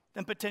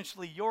than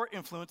potentially your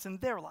influence in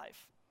their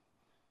life.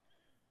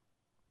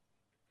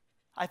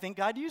 I think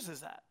God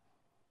uses that.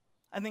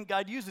 I think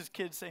God uses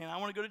kids saying, I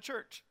want to go to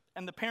church.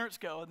 And the parents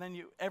go, and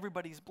then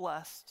everybody's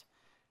blessed.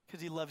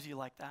 Because He loves you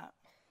like that.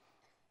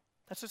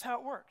 That's just how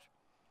it works.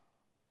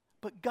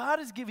 But God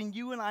is giving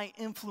you and I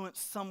influence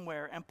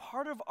somewhere. And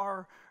part of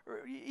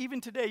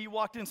even today, you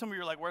walked in, some of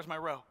you are like, where's my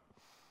row?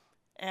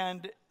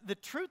 And the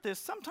truth is,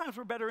 sometimes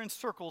we're better in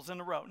circles than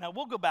a row. Now,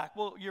 we'll go back.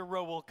 Your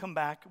row will come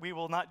back. We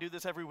will not do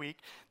this every week.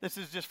 This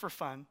is just for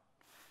fun,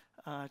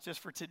 just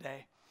for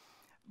today.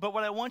 But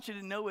what I want you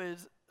to know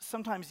is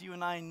sometimes you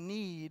and I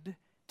need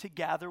to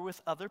gather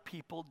with other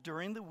people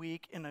during the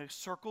week in a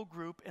circle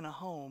group in a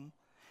home.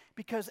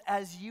 Because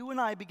as you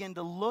and I begin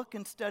to look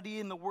and study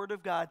in the Word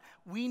of God,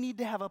 we need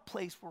to have a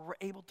place where we're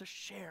able to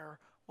share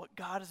what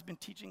God has been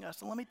teaching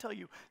us. And let me tell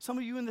you, some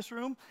of you in this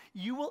room,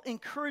 you will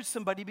encourage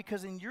somebody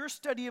because in your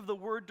study of the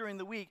Word during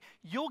the week,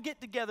 you'll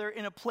get together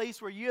in a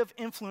place where you have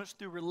influence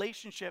through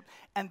relationship,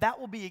 and that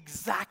will be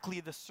exactly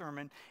the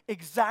sermon,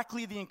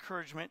 exactly the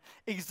encouragement,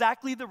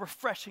 exactly the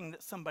refreshing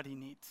that somebody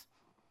needs.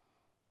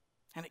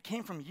 And it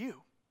came from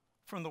you,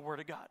 from the Word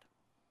of God.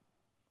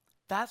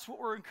 That's what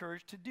we're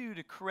encouraged to do,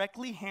 to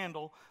correctly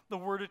handle the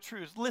word of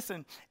truth.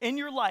 Listen, in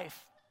your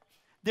life,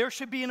 there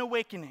should be an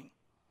awakening.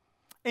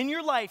 In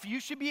your life, you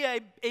should be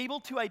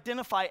able to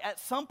identify at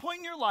some point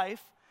in your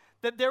life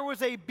that there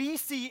was a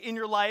BC in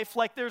your life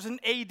like there's an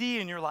AD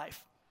in your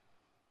life.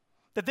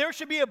 That there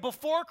should be a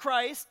before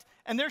Christ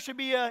and there should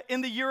be a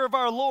in the year of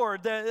our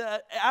Lord,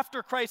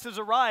 after Christ has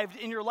arrived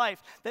in your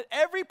life. That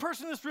every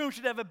person in this room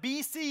should have a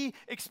BC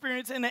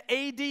experience and an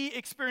AD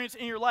experience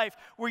in your life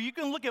where you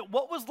can look at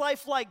what was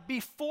life like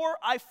before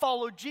I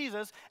followed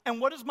Jesus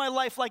and what is my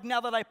life like now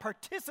that I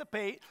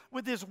participate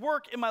with his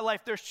work in my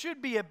life. There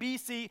should be a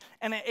BC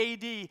and an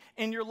AD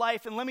in your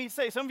life. And let me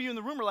say, some of you in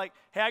the room are like,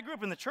 hey, I grew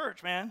up in the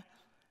church, man.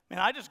 Man,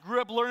 I just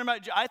grew up learning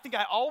about, I think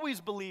I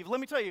always believe. Let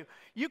me tell you,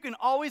 you can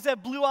always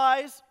have blue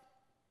eyes.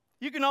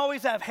 You can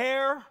always have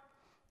hair,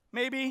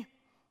 maybe.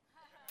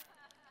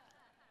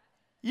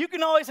 You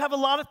can always have a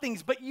lot of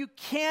things, but you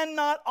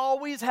cannot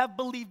always have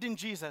believed in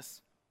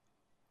Jesus.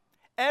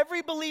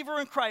 Every believer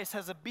in Christ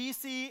has a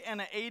BC and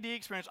an AD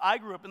experience. I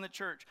grew up in the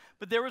church,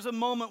 but there was a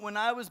moment when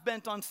I was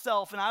bent on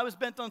self, and I was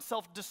bent on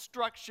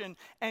self-destruction,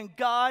 and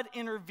God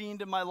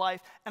intervened in my life,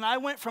 and I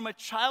went from a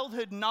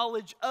childhood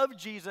knowledge of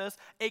Jesus,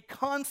 a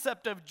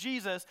concept of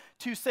Jesus,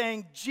 to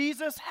saying,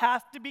 Jesus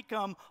has to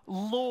become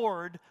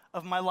Lord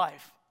of my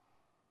life.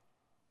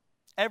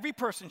 Every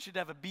person should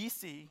have a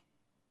BC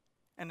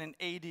and an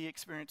AD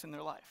experience in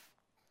their life.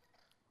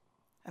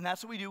 And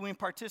that's what we do when we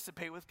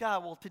participate with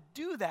God. Well, to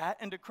do that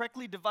and to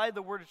correctly divide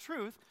the word of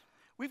truth,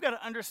 we've got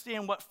to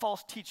understand what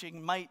false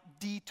teaching might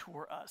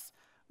detour us,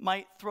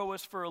 might throw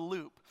us for a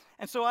loop.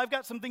 And so I've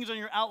got some things on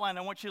your outline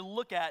I want you to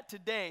look at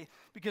today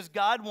because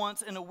God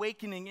wants an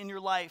awakening in your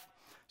life.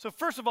 So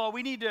first of all,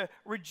 we need to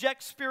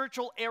reject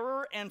spiritual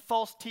error and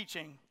false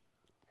teaching.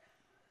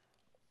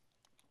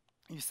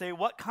 You say,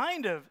 what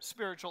kind of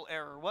spiritual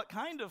error? What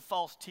kind of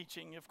false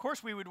teaching? Of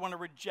course, we would want to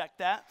reject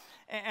that.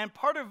 And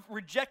part of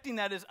rejecting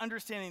that is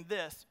understanding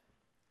this.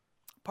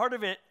 Part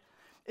of it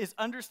is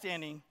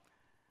understanding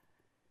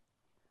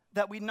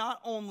that we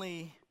not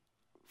only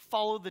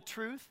follow the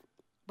truth,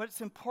 but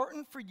it's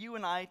important for you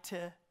and I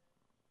to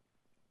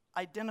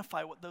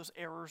identify what those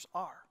errors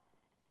are.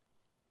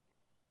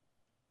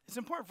 It's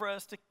important for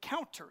us to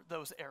counter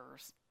those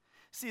errors.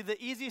 See,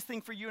 the easiest thing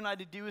for you and I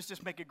to do is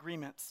just make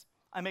agreements.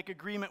 I make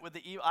agreement with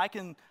the evil. I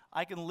can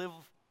live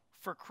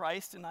for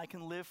Christ and I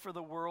can live for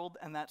the world,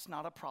 and that's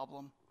not a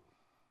problem.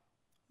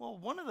 Well,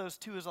 one of those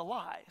two is a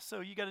lie, so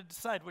you got to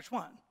decide which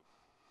one.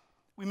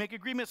 We make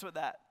agreements with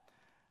that.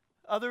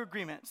 Other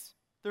agreements.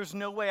 There's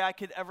no way I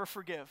could ever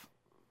forgive.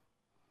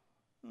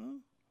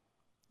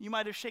 You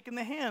might have shaken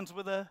the hands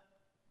with an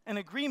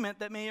agreement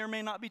that may or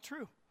may not be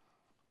true.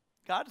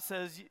 God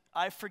says,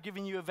 I've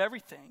forgiven you of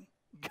everything.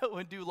 Go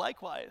and do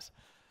likewise.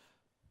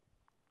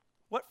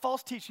 What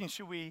false teaching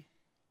should we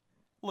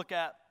look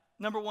at?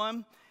 Number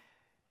one,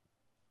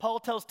 Paul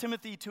tells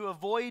Timothy to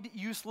avoid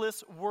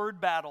useless word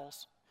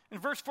battles. In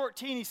verse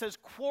 14, he says,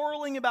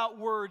 quarreling about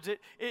words.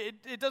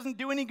 It doesn't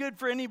do any good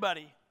for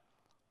anybody.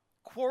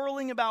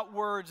 Quarreling about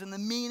words and the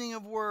meaning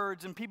of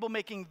words and people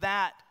making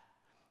that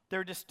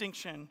their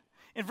distinction.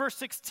 In verse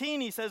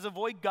 16, he says,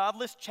 avoid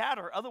godless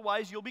chatter.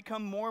 Otherwise, you'll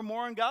become more and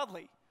more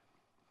ungodly.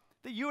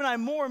 That you and I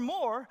more and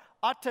more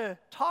ought to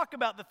talk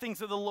about the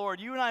things of the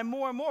Lord. You and I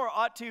more and more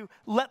ought to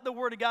let the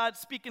Word of God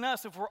speak in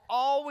us. If we're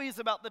always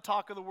about the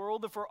talk of the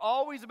world, if we're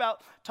always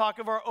about talk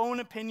of our own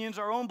opinions,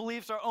 our own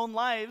beliefs, our own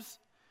lives,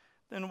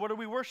 then what are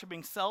we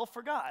worshiping? Self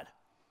or God?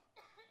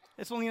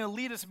 It's only going to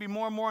lead us to be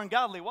more and more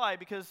ungodly. Why?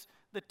 Because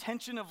the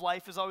tension of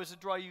life is always to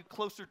draw you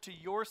closer to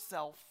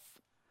yourself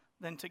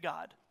than to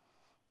God.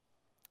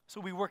 So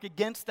we work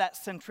against that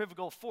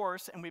centrifugal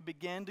force and we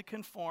begin to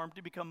conform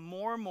to become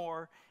more and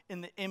more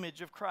in the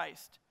image of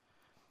Christ.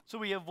 So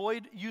we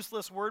avoid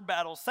useless word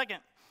battles. Second,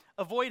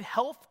 avoid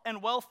health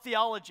and wealth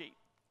theology.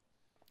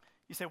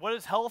 You say, what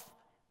is health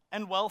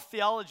and wealth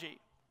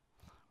theology?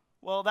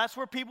 Well, that's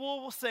where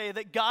people will say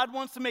that God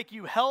wants to make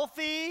you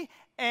healthy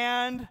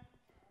and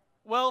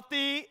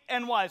wealthy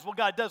and wise. Well,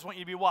 God does want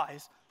you to be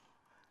wise.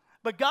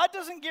 But God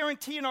doesn't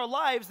guarantee in our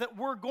lives that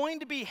we're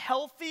going to be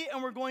healthy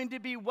and we're going to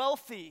be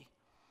wealthy.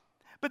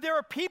 But there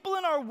are people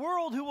in our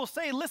world who will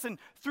say, listen,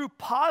 through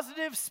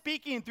positive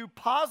speaking, through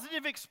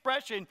positive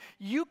expression,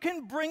 you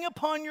can bring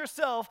upon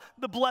yourself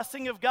the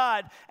blessing of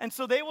God. And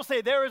so they will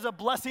say, there is a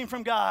blessing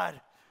from God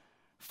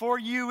for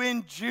you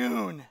in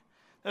June.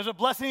 There's a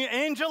blessing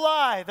in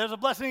July. There's a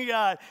blessing of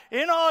God.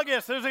 In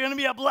August, there's going to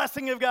be a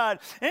blessing of God.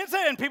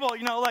 And people,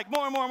 like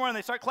more and more and more, and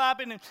they start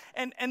clapping.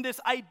 And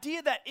this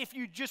idea that if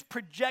you just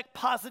project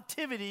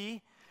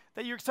positivity,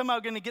 that you're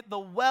somehow going to get the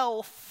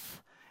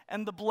wealth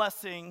and the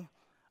blessing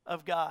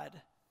of God.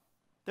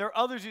 There are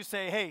others who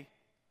say, hey,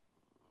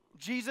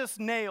 Jesus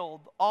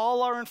nailed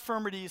all our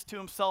infirmities to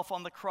himself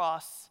on the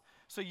cross,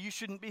 so you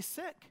shouldn't be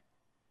sick.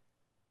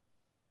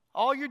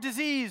 All your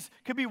disease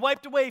could be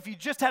wiped away if you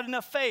just had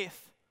enough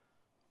faith.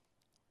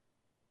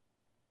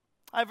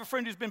 I have a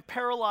friend who's been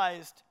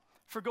paralyzed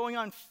for going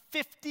on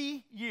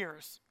 50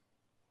 years.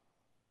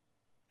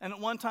 And at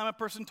one time, a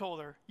person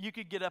told her, you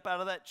could get up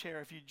out of that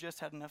chair if you just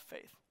had enough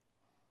faith.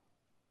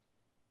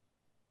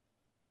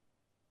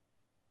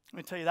 Let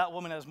me tell you, that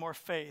woman has more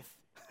faith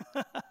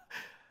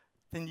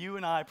than you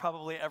and I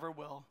probably ever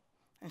will.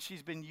 And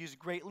she's been used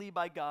greatly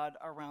by God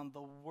around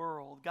the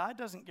world. God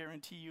doesn't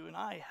guarantee you and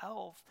I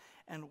health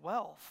and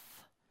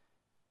wealth.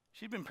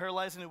 She'd been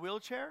paralyzed in a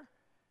wheelchair.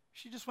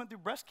 She just went through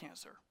breast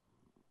cancer.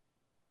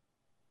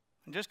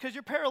 And just because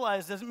you're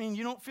paralyzed doesn't mean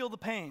you don't feel the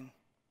pain.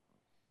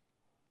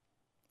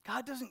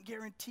 God doesn't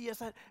guarantee us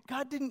that.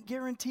 God didn't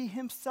guarantee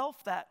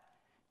himself that.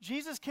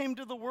 Jesus came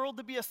to the world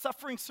to be a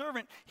suffering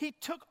servant. He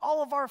took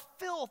all of our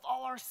filth,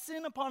 all our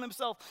sin upon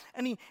himself,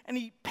 and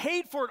he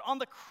paid for it on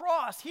the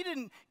cross. He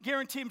didn't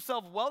guarantee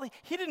himself wealth.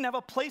 He didn't have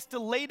a place to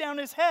lay down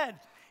his head.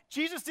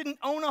 Jesus didn't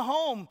own a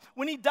home.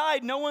 When he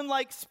died, no one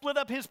split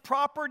up his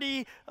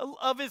property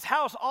of his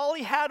house. All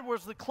he had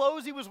was the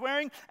clothes he was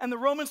wearing, and the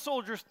Roman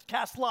soldiers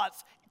cast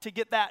lots to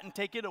get that and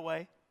take it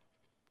away.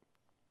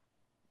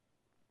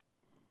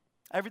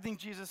 Everything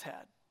Jesus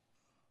had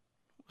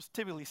was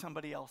typically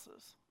somebody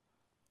else's.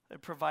 They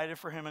provided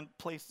for him a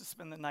place to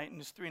spend the night in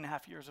his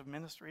 3.5 years of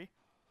ministry.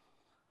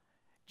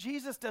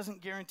 Jesus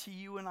doesn't guarantee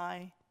you and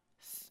I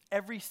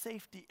every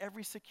safety,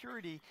 every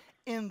security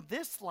in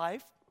this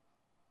life.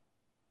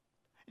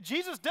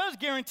 Jesus does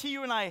guarantee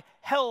you and I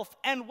health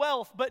and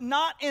wealth, but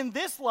not in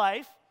this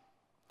life.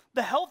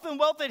 The health and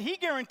wealth that he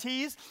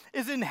guarantees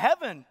is in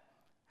heaven.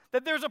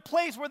 That there's a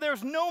place where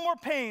there's no more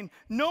pain,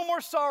 no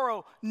more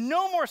sorrow,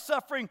 no more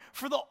suffering,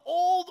 for the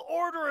old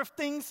order of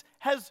things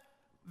has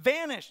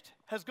vanished,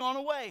 has gone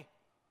away.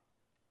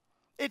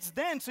 It's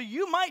then, so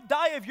you might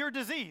die of your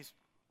disease.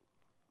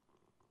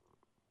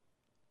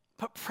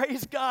 But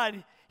praise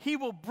God, he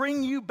will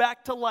bring you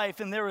back to life,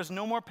 and there is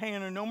no more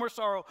pain or no more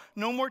sorrow,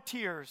 no more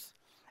tears.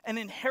 An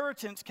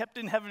inheritance kept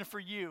in heaven for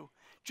you.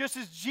 Just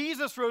as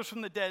Jesus rose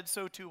from the dead,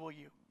 so too will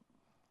you.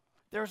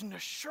 There's an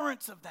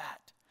assurance of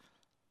that.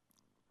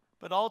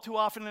 But all too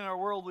often in our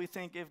world, we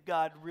think, if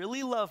God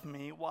really loved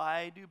me,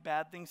 why do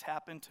bad things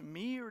happen to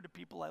me or to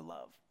people I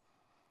love?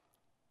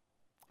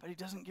 But he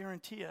doesn't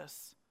guarantee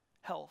us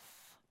health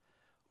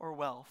or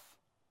wealth.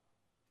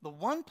 The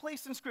one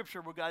place in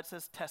Scripture where God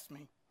says, test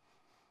me,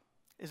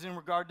 is in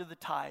regard to the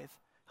tithe.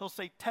 He'll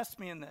say, test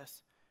me in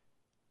this.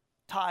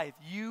 Tithe,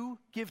 you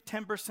give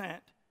 10%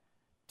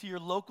 to your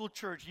local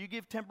church. You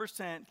give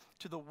 10%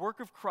 to the work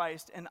of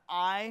Christ, and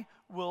I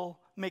will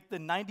make the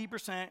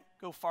 90%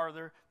 go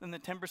farther than the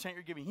 10%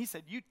 you're giving. He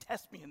said, you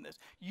test me in this.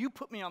 You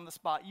put me on the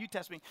spot. You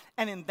test me.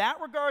 And in that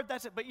regard,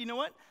 that's it. But you know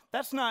what?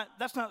 That's not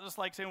just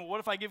like saying, well, what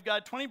if I give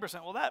God 20%?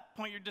 Well, at that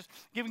point, you're just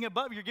giving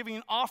above. You're giving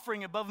an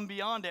offering above and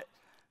beyond it.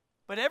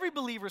 But every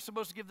believer is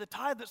supposed to give the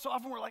tithe. That so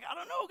often we're like, I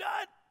don't know,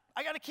 God.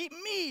 I got to keep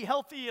me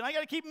healthy, and I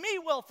got to keep me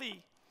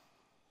wealthy.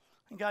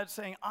 And God's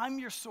saying, I'm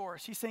your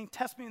source. He's saying,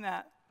 test me in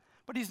that.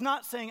 But he's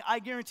not saying, I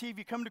guarantee if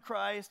you come to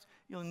Christ,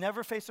 you'll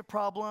never face a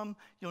problem,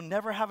 you'll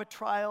never have a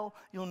trial,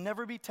 you'll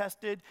never be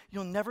tested,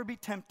 you'll never be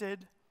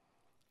tempted,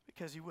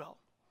 because you will.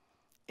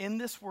 In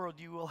this world,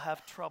 you will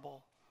have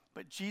trouble.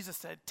 But Jesus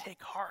said,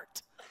 take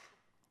heart.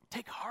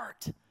 Take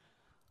heart.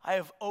 I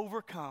have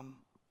overcome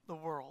the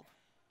world.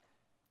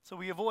 So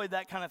we avoid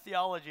that kind of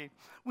theology.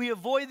 We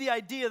avoid the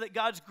idea that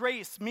God's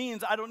grace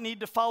means I don't need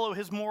to follow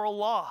his moral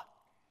law.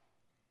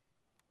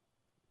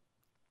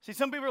 See,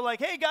 some people are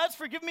like, hey, God's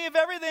forgiven me of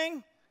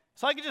everything,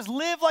 so I can just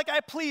live like I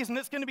please, and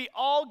it's going to be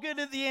all good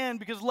at the end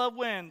because love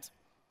wins.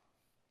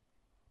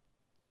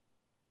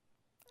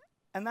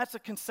 And that's a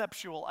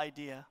conceptual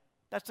idea.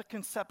 That's a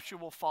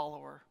conceptual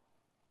follower.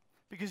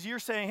 Because you're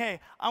saying, hey,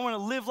 I want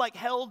to live like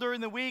hell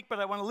during the week, but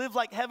I want to live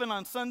like heaven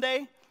on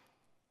Sunday.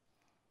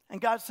 And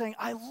God's saying,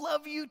 I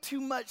love you too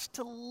much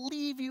to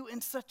leave you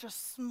in such a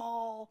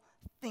small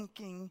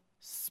thinking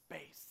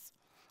space.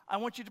 I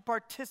want you to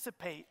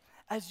participate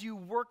as you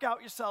work out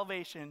your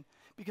salvation,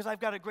 because I've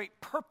got a great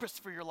purpose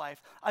for your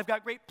life. I've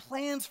got great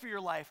plans for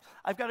your life.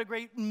 I've got a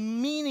great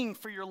meaning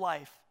for your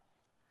life.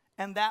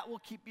 And that will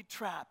keep you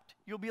trapped.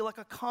 You'll be like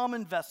a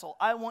common vessel.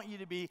 I want you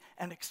to be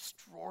an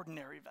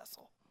extraordinary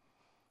vessel.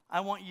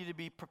 I want you to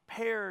be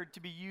prepared to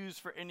be used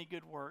for any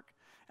good work.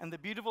 And the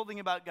beautiful thing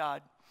about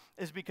God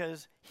is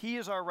because he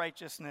is our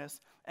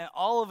righteousness, and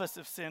all of us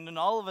have sinned, and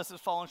all of us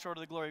have fallen short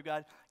of the glory of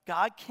God,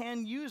 God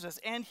can use us,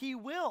 and he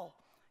will.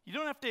 You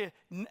don't have to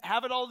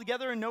have it all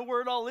together and know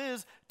where it all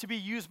is to be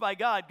used by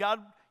God. God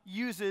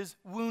uses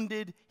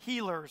wounded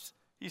healers.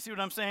 You see what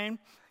I'm saying?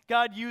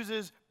 God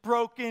uses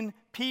broken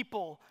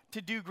people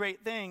to do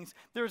great things.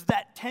 There's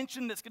that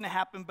tension that's going to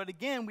happen, but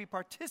again, we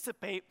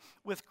participate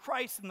with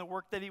Christ in the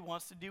work that he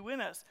wants to do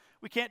in us.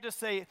 We can't just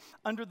say,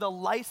 under the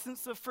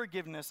license of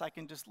forgiveness, I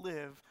can just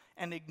live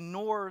and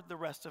ignore the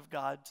rest of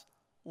God's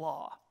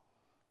law.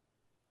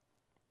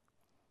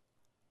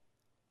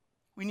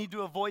 we need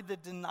to avoid the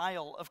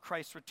denial of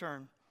Christ's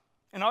return.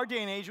 In our day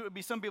and age, it would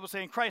be some people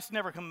saying, Christ's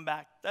never coming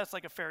back. That's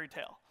like a fairy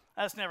tale.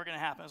 That's never going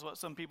to happen, is what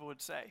some people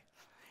would say.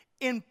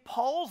 In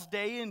Paul's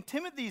day, in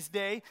Timothy's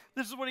day,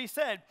 this is what he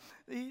said.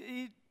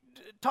 He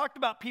talked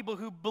about people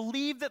who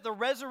believed that the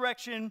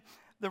resurrection,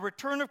 the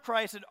return of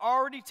Christ had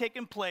already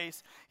taken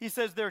place. He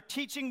says their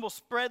teaching will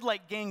spread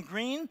like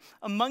gangrene.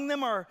 Among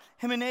them are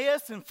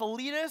Hymenaeus and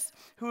Philetus,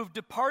 who have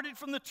departed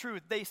from the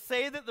truth. They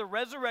say that the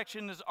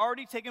resurrection has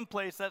already taken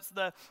place. That's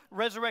the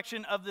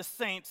resurrection of the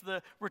saints,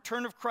 the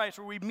return of Christ,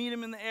 where we meet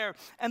him in the air.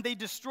 And they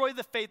destroy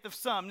the faith of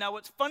some. Now,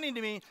 what's funny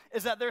to me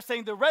is that they're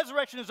saying the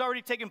resurrection has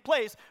already taken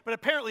place, but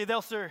apparently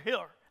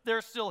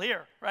they're still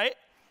here, right?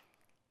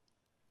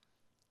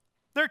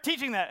 They're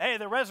teaching that, hey,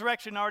 the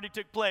resurrection already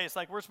took place.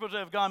 Like, we're supposed to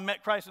have gone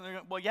met Christ. And they're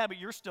going, well, yeah, but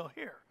you're still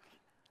here.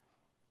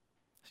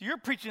 So you're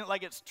preaching it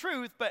like it's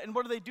truth, and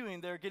what are they doing?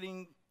 They're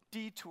getting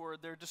detoured.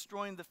 They're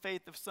destroying the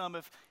faith of some,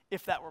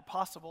 if that were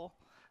possible.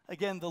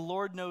 Again, the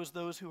Lord knows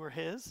those who are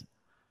his.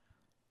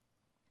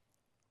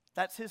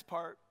 That's his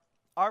part.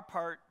 Our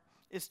part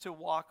is to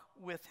walk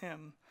with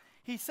him.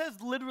 He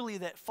says literally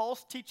that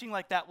false teaching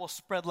like that will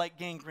spread like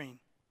gangrene.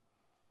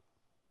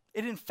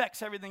 It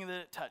infects everything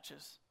that it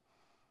touches.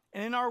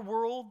 And in our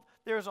world,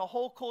 there's a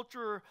whole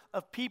culture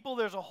of people.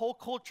 There's a whole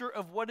culture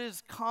of what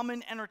is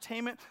common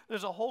entertainment.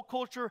 There's a whole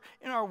culture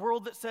in our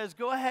world that says,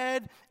 go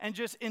ahead and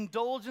just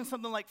indulge in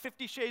something like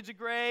 50 Shades of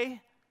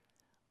Grey,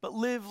 but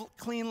live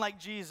clean like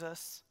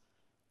Jesus.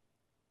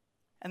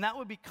 And that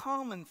would be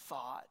common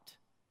thought.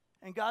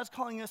 And God's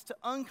calling us to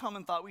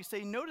uncommon thought. We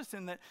say, notice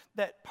in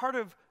that part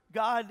of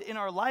God in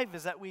our life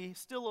is that we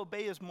still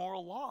obey his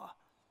moral law,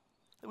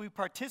 that we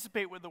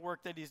participate with the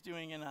work that he's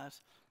doing in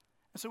us.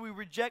 And so we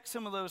reject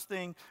some of those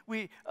things.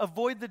 We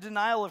avoid the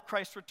denial of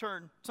Christ's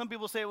return. Some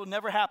people say it will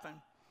never happen.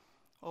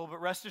 Oh,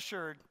 but rest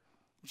assured,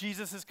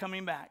 Jesus is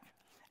coming back.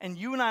 And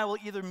you and I will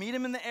either meet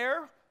him in the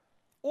air,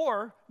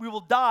 or we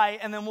will die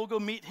and then we'll go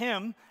meet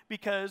him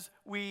because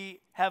we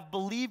have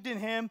believed in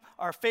him,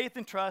 our faith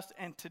and trust.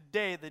 And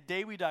today, the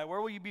day we die, where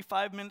will you be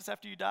 5 minutes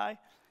after you die?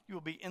 You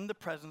will be in the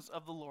presence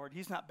of the Lord.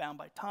 He's not bound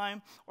by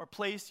time or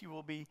place. You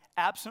will be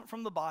absent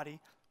from the body,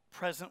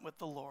 present with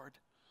the Lord.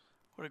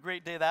 What a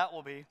great day that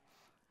will be.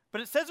 But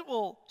it says it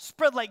will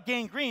spread like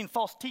gangrene,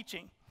 false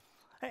teaching.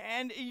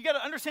 And you got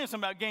to understand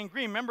something about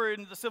gangrene. Remember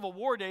in the Civil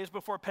War days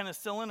before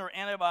penicillin or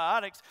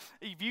antibiotics,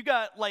 if you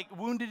got like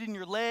wounded in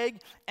your leg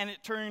and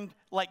it turned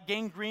like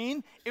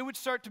gangrene, it would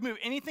start to move.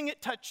 Anything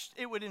it touched,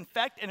 it would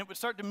infect and it would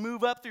start to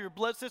move up through your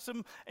blood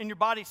system and your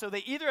body. So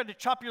they either had to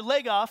chop your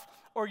leg off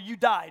or you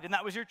died, and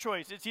that was your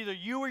choice. It's either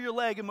you or your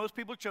leg, and most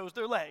people chose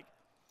their leg.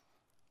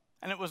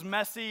 And it was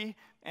messy,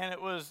 and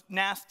it was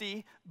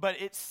nasty, but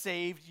it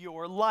saved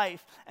your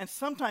life. And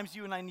sometimes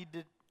you and I need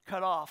to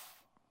cut off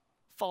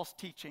false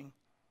teaching.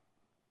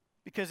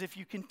 Because if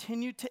you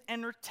continue to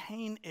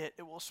entertain it,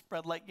 it will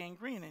spread like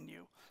gangrene in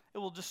you. It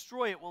will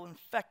destroy, it will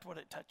infect what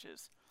it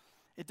touches.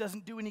 It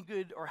doesn't do any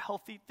good or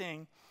healthy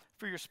thing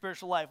for your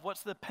spiritual life.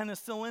 What's the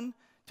penicillin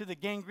to the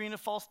gangrene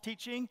of false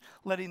teaching?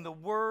 Letting the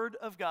word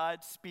of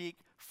God speak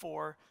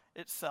for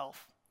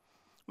itself.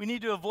 We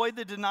need to avoid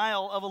the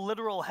denial of a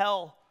literal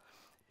hell.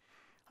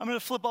 I'm going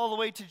to flip all the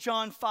way to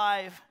John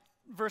 5,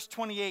 verse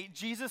 28.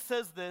 Jesus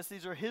says this,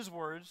 these are his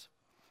words.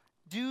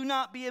 Do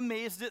not be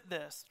amazed at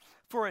this,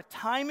 for a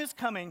time is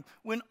coming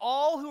when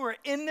all who are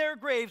in their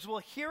graves will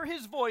hear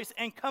his voice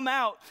and come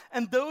out,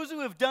 and those who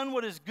have done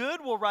what is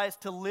good will rise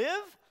to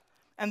live,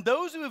 and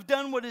those who have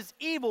done what is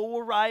evil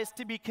will rise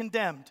to be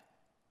condemned.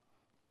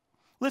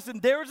 Listen,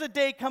 there's a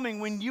day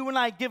coming when you and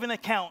I give an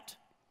account.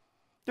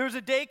 There's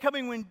a day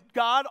coming when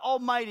God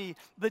Almighty,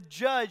 the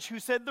judge who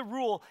said the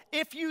rule,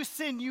 if you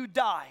sin, you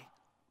die.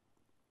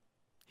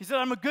 He said,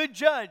 I'm a good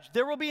judge.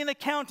 There will be an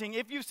accounting.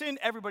 If you sin,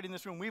 everybody in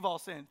this room, we've all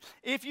sinned.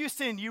 If you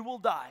sin, you will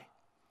die.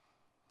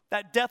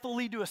 That death will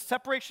lead to a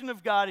separation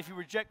of God if you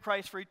reject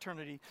Christ for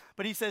eternity.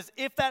 But he says,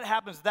 if that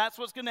happens, that's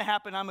what's going to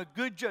happen. I'm a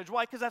good judge.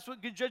 Why? Because that's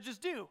what good judges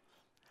do.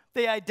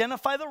 They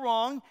identify the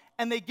wrong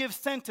and they give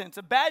sentence.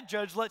 A bad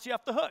judge lets you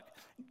off the hook.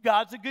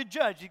 God's a good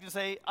judge. You can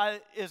say,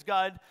 is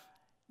God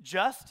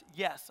just?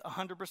 Yes,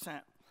 100%.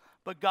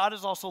 But God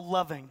is also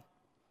loving.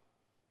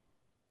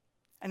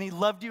 And he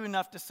loved you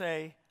enough to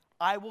say,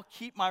 I will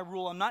keep my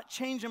rule. I'm not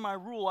changing my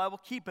rule. I will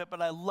keep it,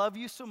 but I love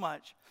you so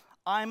much.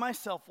 I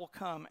myself will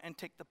come and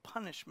take the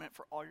punishment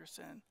for all your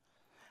sin.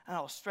 And I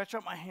will stretch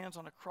out my hands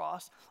on a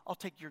cross. I'll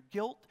take your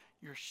guilt,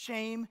 your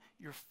shame,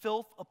 your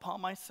filth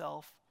upon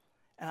myself,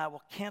 and I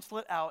will cancel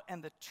it out.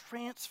 And the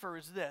transfer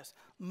is this.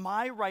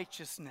 My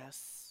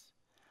righteousness,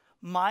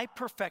 my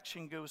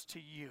perfection goes to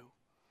you.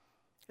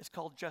 It's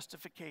called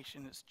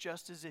justification. It's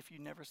just as if you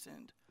never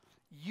sinned.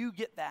 You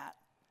get that.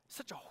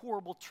 Such a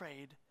horrible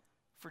trade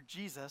for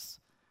Jesus,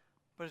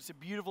 but it's a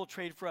beautiful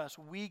trade for us.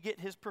 We get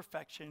his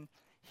perfection.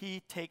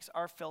 He takes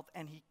our filth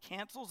and he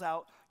cancels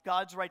out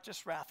God's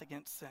righteous wrath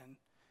against sin.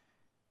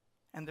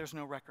 And there's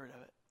no record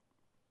of it.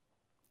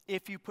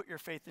 If you put your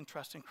faith and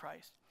trust in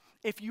Christ.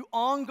 if you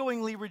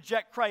ongoingly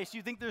reject Christ,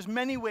 you think there's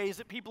many ways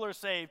that people are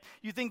saved,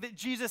 you think that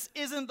Jesus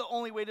isn't the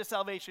only way to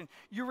salvation,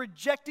 you're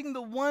rejecting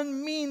the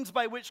one means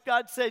by which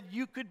God said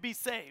you could be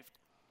saved.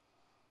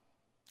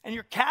 And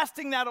you're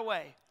casting that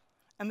away.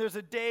 And there's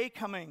a day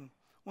coming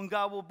when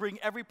God will bring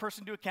every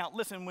person to account.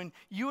 Listen, when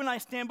you and I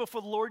stand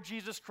before the Lord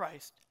Jesus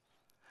Christ,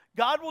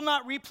 God will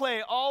not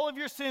replay all of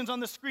your sins on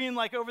the screen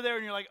like over there,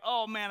 and you're like,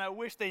 oh man, I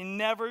wish they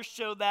never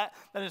showed that.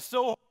 That is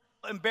so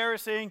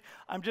embarrassing.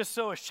 I'm just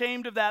so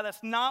ashamed of that.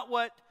 That's not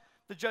what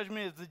the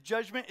judgment is. The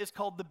judgment is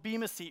called the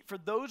Bema Seat. For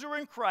those who are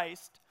in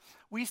Christ,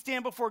 we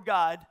stand before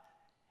God,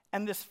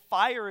 and this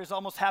fire has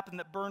almost happened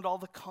that burned all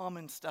the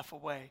common stuff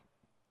away.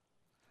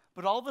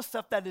 But all the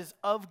stuff that is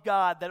of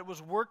God, that it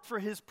was worked for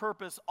his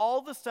purpose,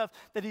 all the stuff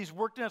that he's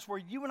worked in us, where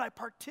you and I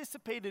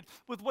participated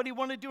with what he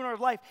wanted to do in our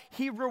life,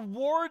 he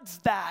rewards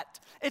that.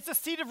 It's a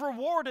seat of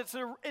reward.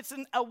 It's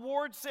an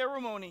award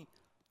ceremony.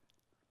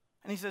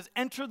 And he says,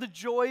 enter the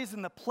joys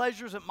and the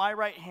pleasures at my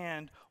right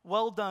hand.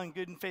 Well done,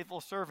 good and faithful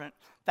servant.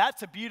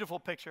 That's a beautiful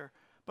picture.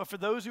 But for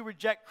those who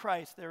reject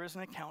Christ, there is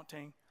an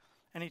accounting,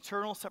 an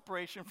eternal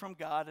separation from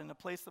God, and a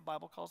place the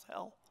Bible calls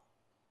hell.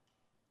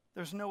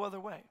 There's no other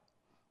way.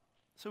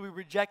 So we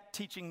reject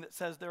teaching that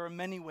says there are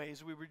many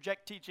ways. We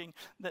reject teaching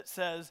that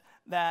says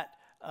that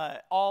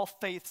all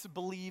faiths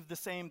believe the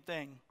same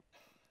thing.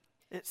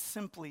 It's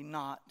simply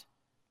not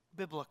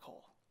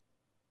biblical.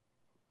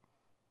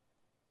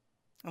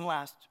 And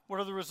last, what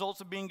are the results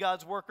of being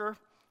God's worker?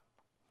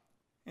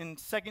 In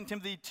 2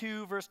 Timothy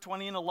 2, verse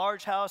 20, in a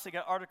large house, they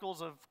got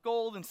articles of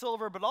gold and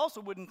silver, but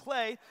also wood and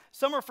clay.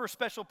 Some are for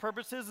special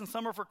purposes and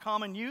some are for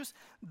common use.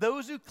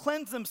 Those who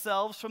cleanse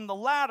themselves from the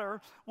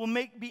latter will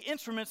be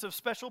instruments of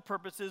special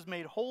purposes,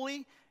 made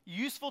holy,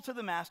 useful to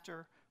the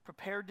master,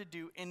 prepared to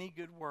do any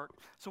good work.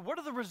 So what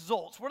are the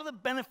results? What are the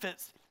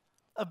benefits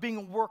of being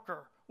a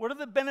worker? What are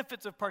the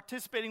benefits of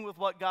participating with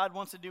what God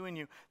wants to do in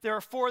you? There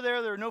are 4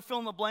 there. There are no fill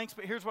in the blanks,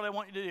 but here's what I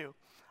want you to do.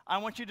 I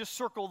want you to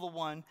circle the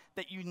one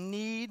that you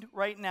need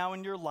right now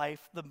in your life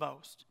the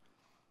most.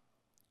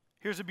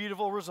 Here's a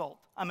beautiful result.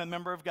 I'm a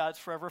member of God's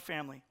forever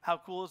family. How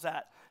cool is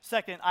that?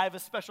 Second, I have a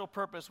special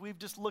purpose. We've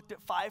just looked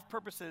at 5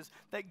 purposes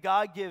that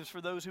God gives for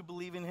those who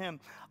believe in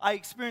him. I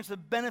experience the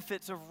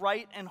benefits of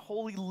right and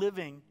holy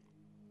living.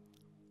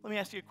 Let me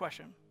ask you a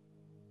question.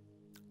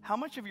 How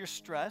much of your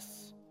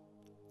stress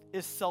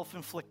is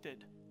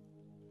self-inflicted?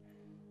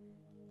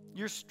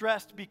 You're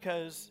stressed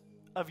because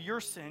of your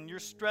sin. You're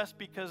stressed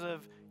because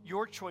of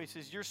your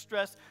choices. You're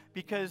stressed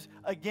because,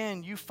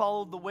 again, you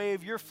followed the way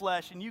of your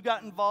flesh and you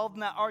got involved in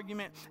that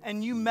argument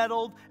and you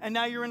meddled and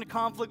now you're in a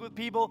conflict with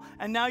people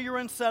and now you're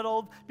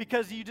unsettled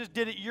because you just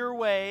did it your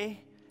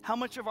way. How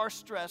much of our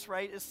stress,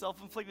 right, is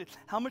self-inflicted?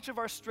 How much of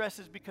our stress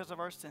is because of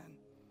our sin?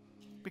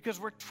 Because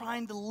we're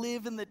trying to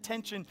live in the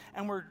tension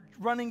and we're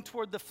running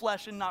toward the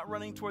flesh and not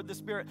running toward the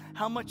spirit.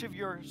 How much of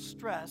your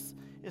stress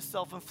is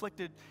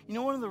self-inflicted? You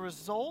know, one of the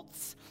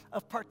results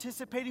of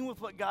participating with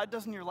what God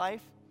does in your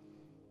life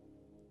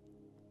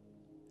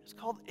is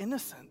called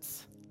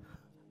innocence.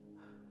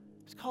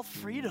 It's called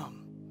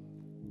freedom.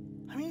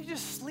 I mean, you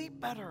just sleep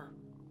better.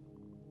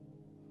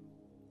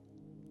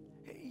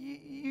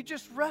 You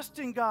just rest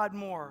in God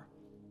more.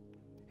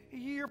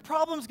 Your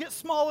problems get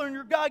smaller and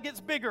your God gets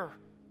bigger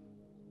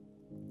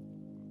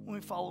when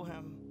we follow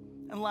him.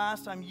 And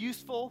last, I'm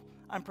useful.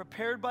 I'm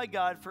prepared by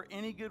God for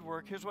any good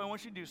work. Here's what I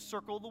want you to do.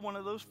 Circle the one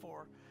of those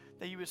 4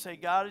 that you would say,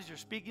 God, as you're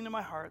speaking to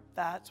my heart,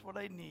 that's what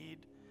I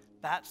need.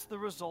 That's the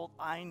result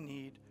I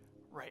need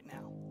right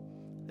now.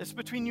 It's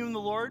between you and the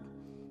Lord.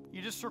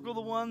 You just circle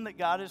the one that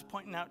God is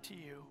pointing out to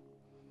you.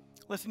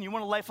 Listen, you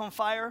want a life on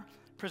fire?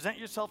 Present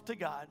yourself to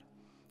God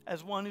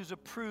as one who's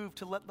approved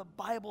to let the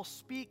Bible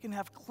speak and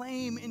have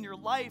claim in your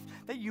life,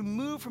 that you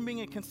move from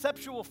being a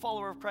conceptual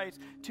follower of Christ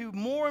to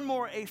more and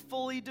more a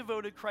fully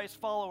devoted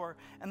Christ follower.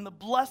 And the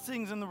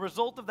blessings and the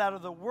result of that are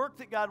the work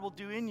that God will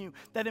do in you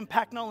that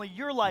impact not only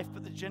your life,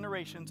 but the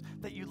generations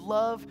that you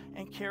love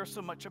and care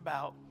so much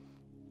about.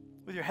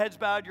 With your heads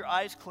bowed, your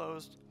eyes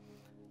closed,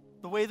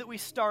 the way that we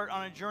start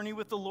on a journey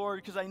with the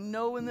Lord, because I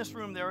know in this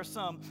room there are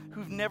some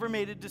who've never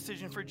made a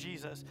decision for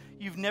Jesus.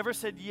 You've never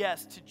said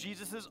yes to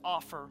Jesus'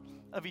 offer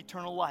of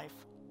eternal life.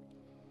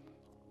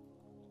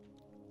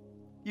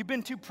 You've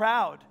been too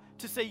proud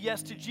to say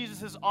yes to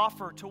Jesus'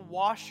 offer to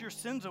wash your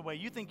sins away.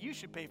 You think you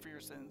should pay for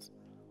your sins.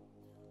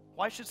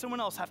 Why should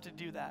someone else have to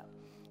do that?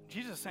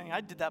 Jesus is saying,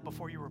 I did that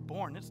before you were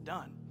born. It's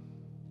done.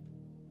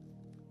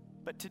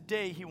 But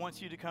today he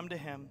wants you to come to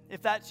him.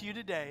 If that's you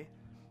today,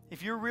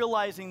 if you're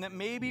realizing that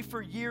maybe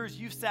for years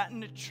you've sat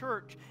in a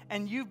church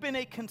and you've been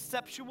a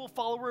conceptual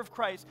follower of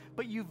Christ,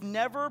 but you've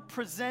never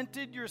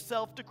presented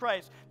yourself to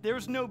Christ.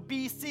 There's no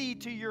BC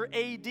to your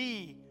AD.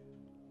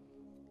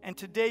 And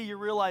today you're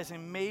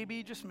realizing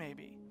maybe, just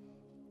maybe,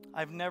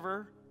 I've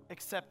never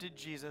accepted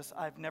Jesus.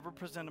 I've never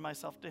presented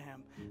myself to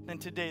him. Then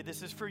today,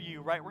 this is for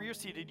you. Right where you're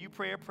seated, you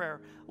pray a prayer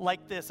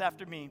like this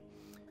after me.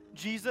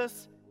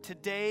 Jesus,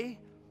 today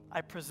I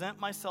present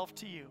myself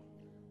to you.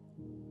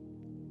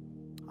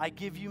 I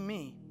give you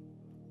me.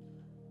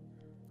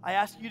 I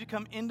ask you to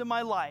come into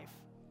my life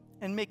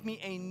and make me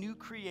a new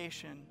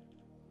creation.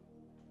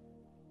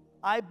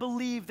 I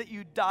believe that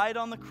you died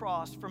on the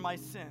cross for my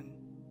sin,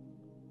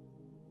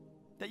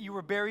 that you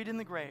were buried in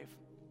the grave,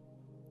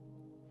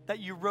 that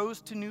you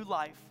rose to new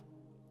life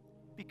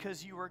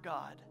because you are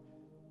God.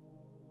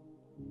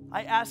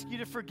 I ask you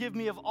to forgive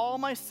me of all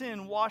my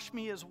sin, wash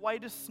me as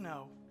white as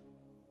snow,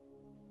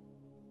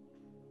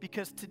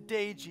 because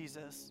today,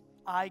 Jesus,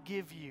 I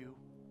give you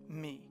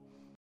me.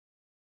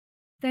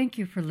 Thank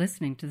you for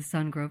listening to the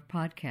Sungrove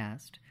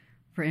Podcast.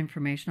 For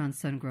information on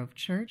Sungrove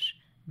Church,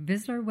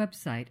 visit our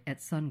website at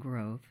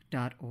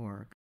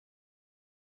sungrove.org.